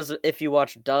bad as if you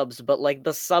watch dubs, but like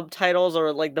the subtitles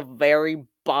are like the very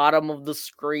bottom of the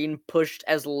screen, pushed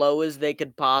as low as they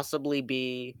could possibly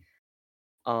be.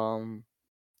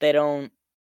 They don't.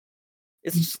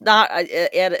 It's just not,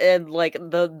 and like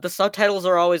the subtitles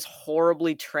are always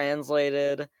horribly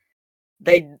translated.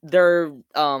 Their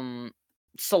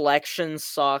selection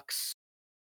sucks.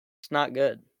 It's not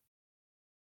good.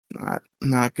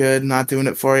 Not good. Not doing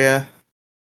it for you.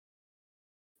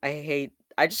 I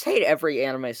just hate every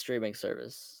anime streaming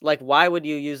service. Like, why would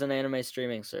you use an anime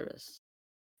streaming service?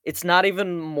 It's not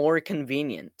even more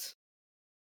convenient.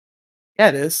 Yeah,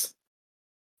 it is.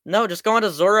 No, just go onto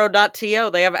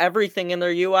Zoro.to. They have everything and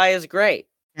their UI is great.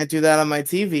 Can't do that on my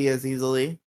TV as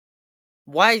easily.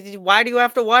 Why do you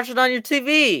have to watch it on your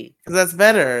TV? Because that's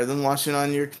better than watching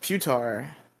on your computer.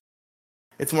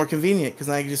 It's more convenient because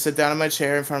I can just sit down in my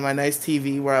chair in front of my nice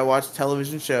TV where I watch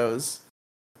television shows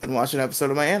and watch an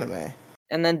episode of my anime.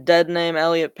 And then dead name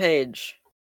Elliot Page.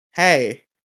 Hey,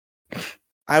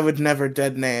 I would never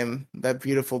dead name that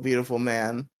beautiful, beautiful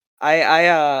man.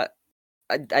 I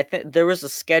think there was a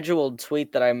scheduled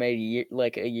tweet that I made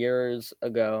like a year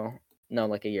ago,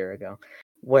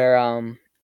 where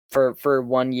for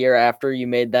 1 year after you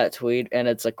made that tweet, and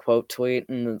it's a quote tweet,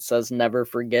 and it says "Never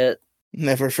forget."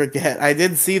 Never forget. I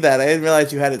did see that. I didn't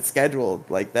realize you had it scheduled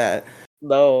like that.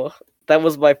 No, that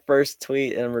was my first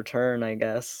tweet in return, I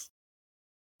guess.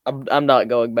 I'm not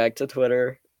going back to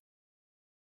Twitter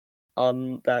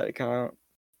on that account,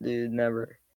 dude.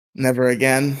 Never. Never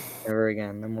again. Never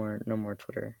again. No more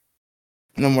Twitter.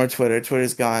 No more Twitter.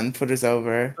 Twitter's gone. Twitter's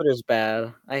over. Twitter's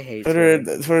bad. I hate Twitter.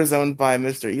 Twitter's owned by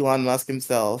Mr. Elon Musk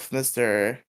himself.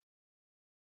 Mr.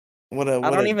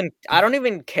 I don't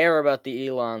even care about the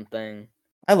Elon thing.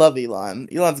 I love Elon.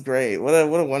 Elon's great. What a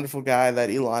wonderful guy that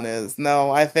Elon is. No,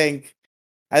 I think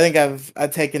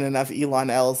I've taken enough Elon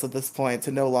L's at this point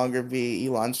to no longer be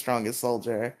Elon's strongest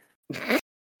soldier.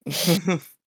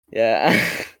 Yeah.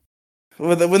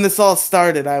 When this all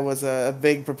started, I was a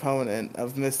big proponent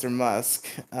of Mr. Musk,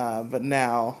 but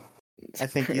now I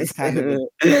think he's kind of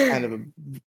a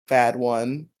bad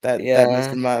one. That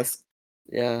Mr. Musk.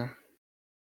 Yeah.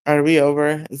 Are we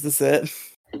over? Is this it?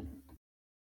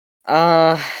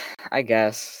 I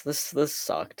guess this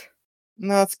sucked.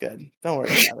 No, it's good. Don't worry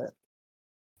about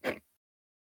it.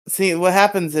 See, what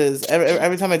happens is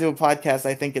every time I do a podcast,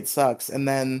 I think it sucks, and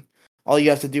then all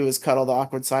you have to do is cut all the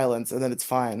awkward silence, and then it's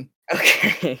fine.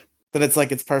 Okay. Then it's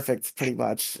like it's perfect, pretty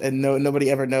much, and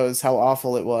nobody ever knows how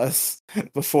awful it was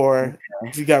before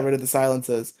you got rid of the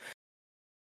silences.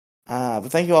 But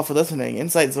thank you all for listening.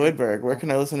 InsightZoidberg, where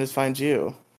can our listeners find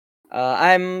you?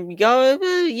 I'm going to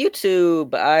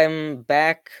YouTube. I'm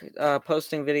back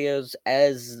posting videos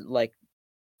as like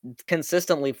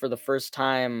consistently for the first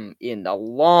time in a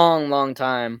long, long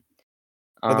time.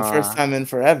 For the first time in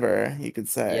forever, you could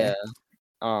say.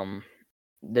 Yeah.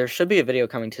 There should be a video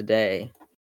coming today.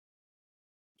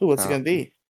 Ooh, what's it gonna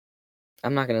be?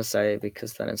 I'm not gonna say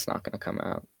because then it's not gonna come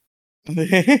out.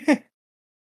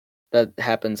 That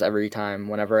happens every time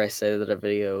whenever I say that a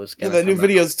video is Yeah, gonna that new come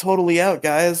video's totally out,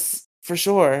 guys. For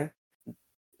sure.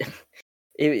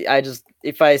 out.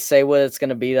 If I say what it's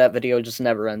gonna be, that video just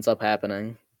never ends up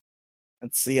happening.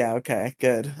 Yeah, okay,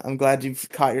 good. I'm glad you've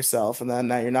caught yourself, and then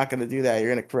now you're not gonna do that. You're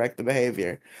gonna correct the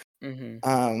behavior.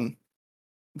 Mm-hmm.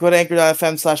 Go to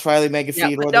anchor.fm/Riely mega Yeah,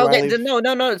 feed but or the Riely.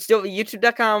 no. It's still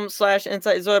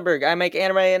youtube.com/InsightZoidberg. I make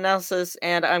anime analysis,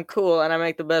 and I'm cool, and I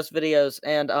make the best videos,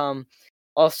 and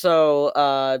also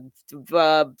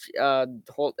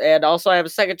and also I have a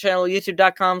second channel,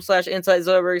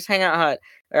 youtube.com/InsightZoidberg's Hangout Hut,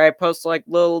 where I post like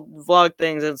little vlog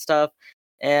things and stuff,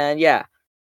 and yeah.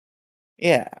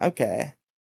 Yeah, okay.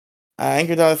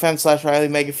 Anchor.fm/Riely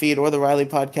mega feed or the Riely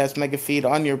podcast mega feed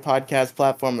on your podcast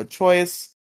platform of choice.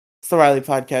 It's the Riely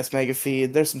podcast mega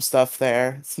feed. There's some stuff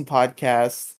there, some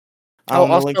podcasts. The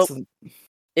Also, links.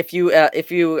 if you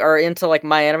are into like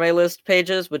my anime list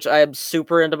pages, which I am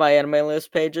super into my anime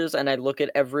list pages, and I look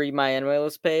at every my anime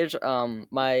list page,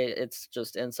 it's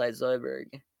just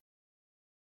InsightZoidberg.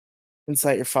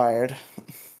 Insight, you're fired.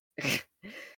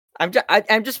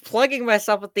 I'm just plugging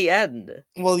myself at the end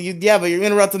Well, but you're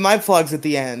interrupting my plugs at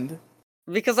the end.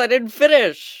 because I didn't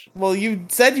finish. Well, you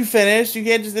said you finished. You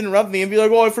can't just interrupt me and be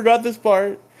like, "Oh, I forgot this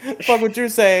part." Fuck what you're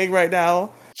saying right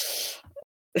now.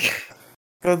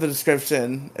 Go to the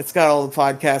description. It's got all the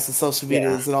podcasts and social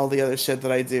medias and all the other shit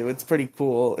that I do. It's pretty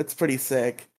cool. It's pretty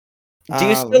sick. Do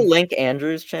you still link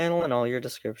Andrew's channel in all your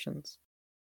descriptions?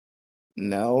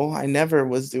 No, I never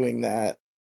was doing that.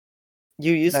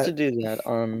 You used to do that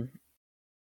on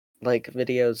like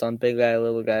videos on Big Guy,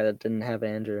 Little Guy that didn't have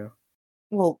Andrew.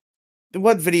 Well,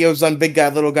 what videos on Big Guy,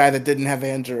 Little Guy that didn't have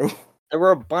Andrew? There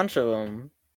were a bunch of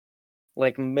them.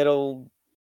 Like middle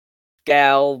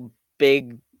gal,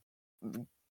 big.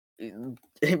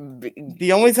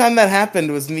 The only time that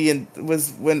happened was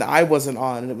was when I wasn't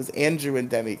on, and it was Andrew and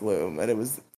Demi Gloom, and it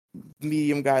was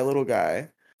medium guy, little guy.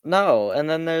 No, and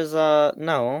then there's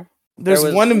no. There's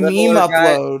one meme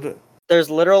upload. There's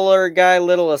littler guy,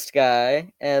 littlest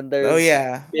guy, and there's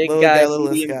big little guy,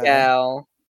 littlest medium guy. gal.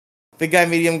 Big guy,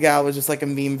 medium gal was just like a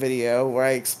meme video where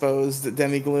I exposed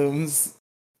Demi Gloom's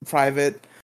private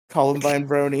Columbine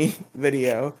Brony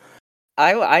video.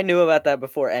 I knew about that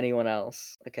before anyone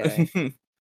else. Okay. But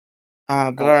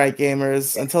alright,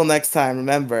 gamers. Until next time,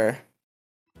 remember,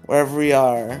 wherever we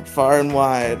are, far and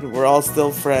wide, we're all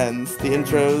still friends. The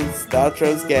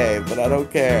outro's gay, but I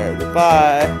don't care.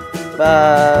 Goodbye.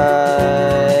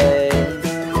 Bye.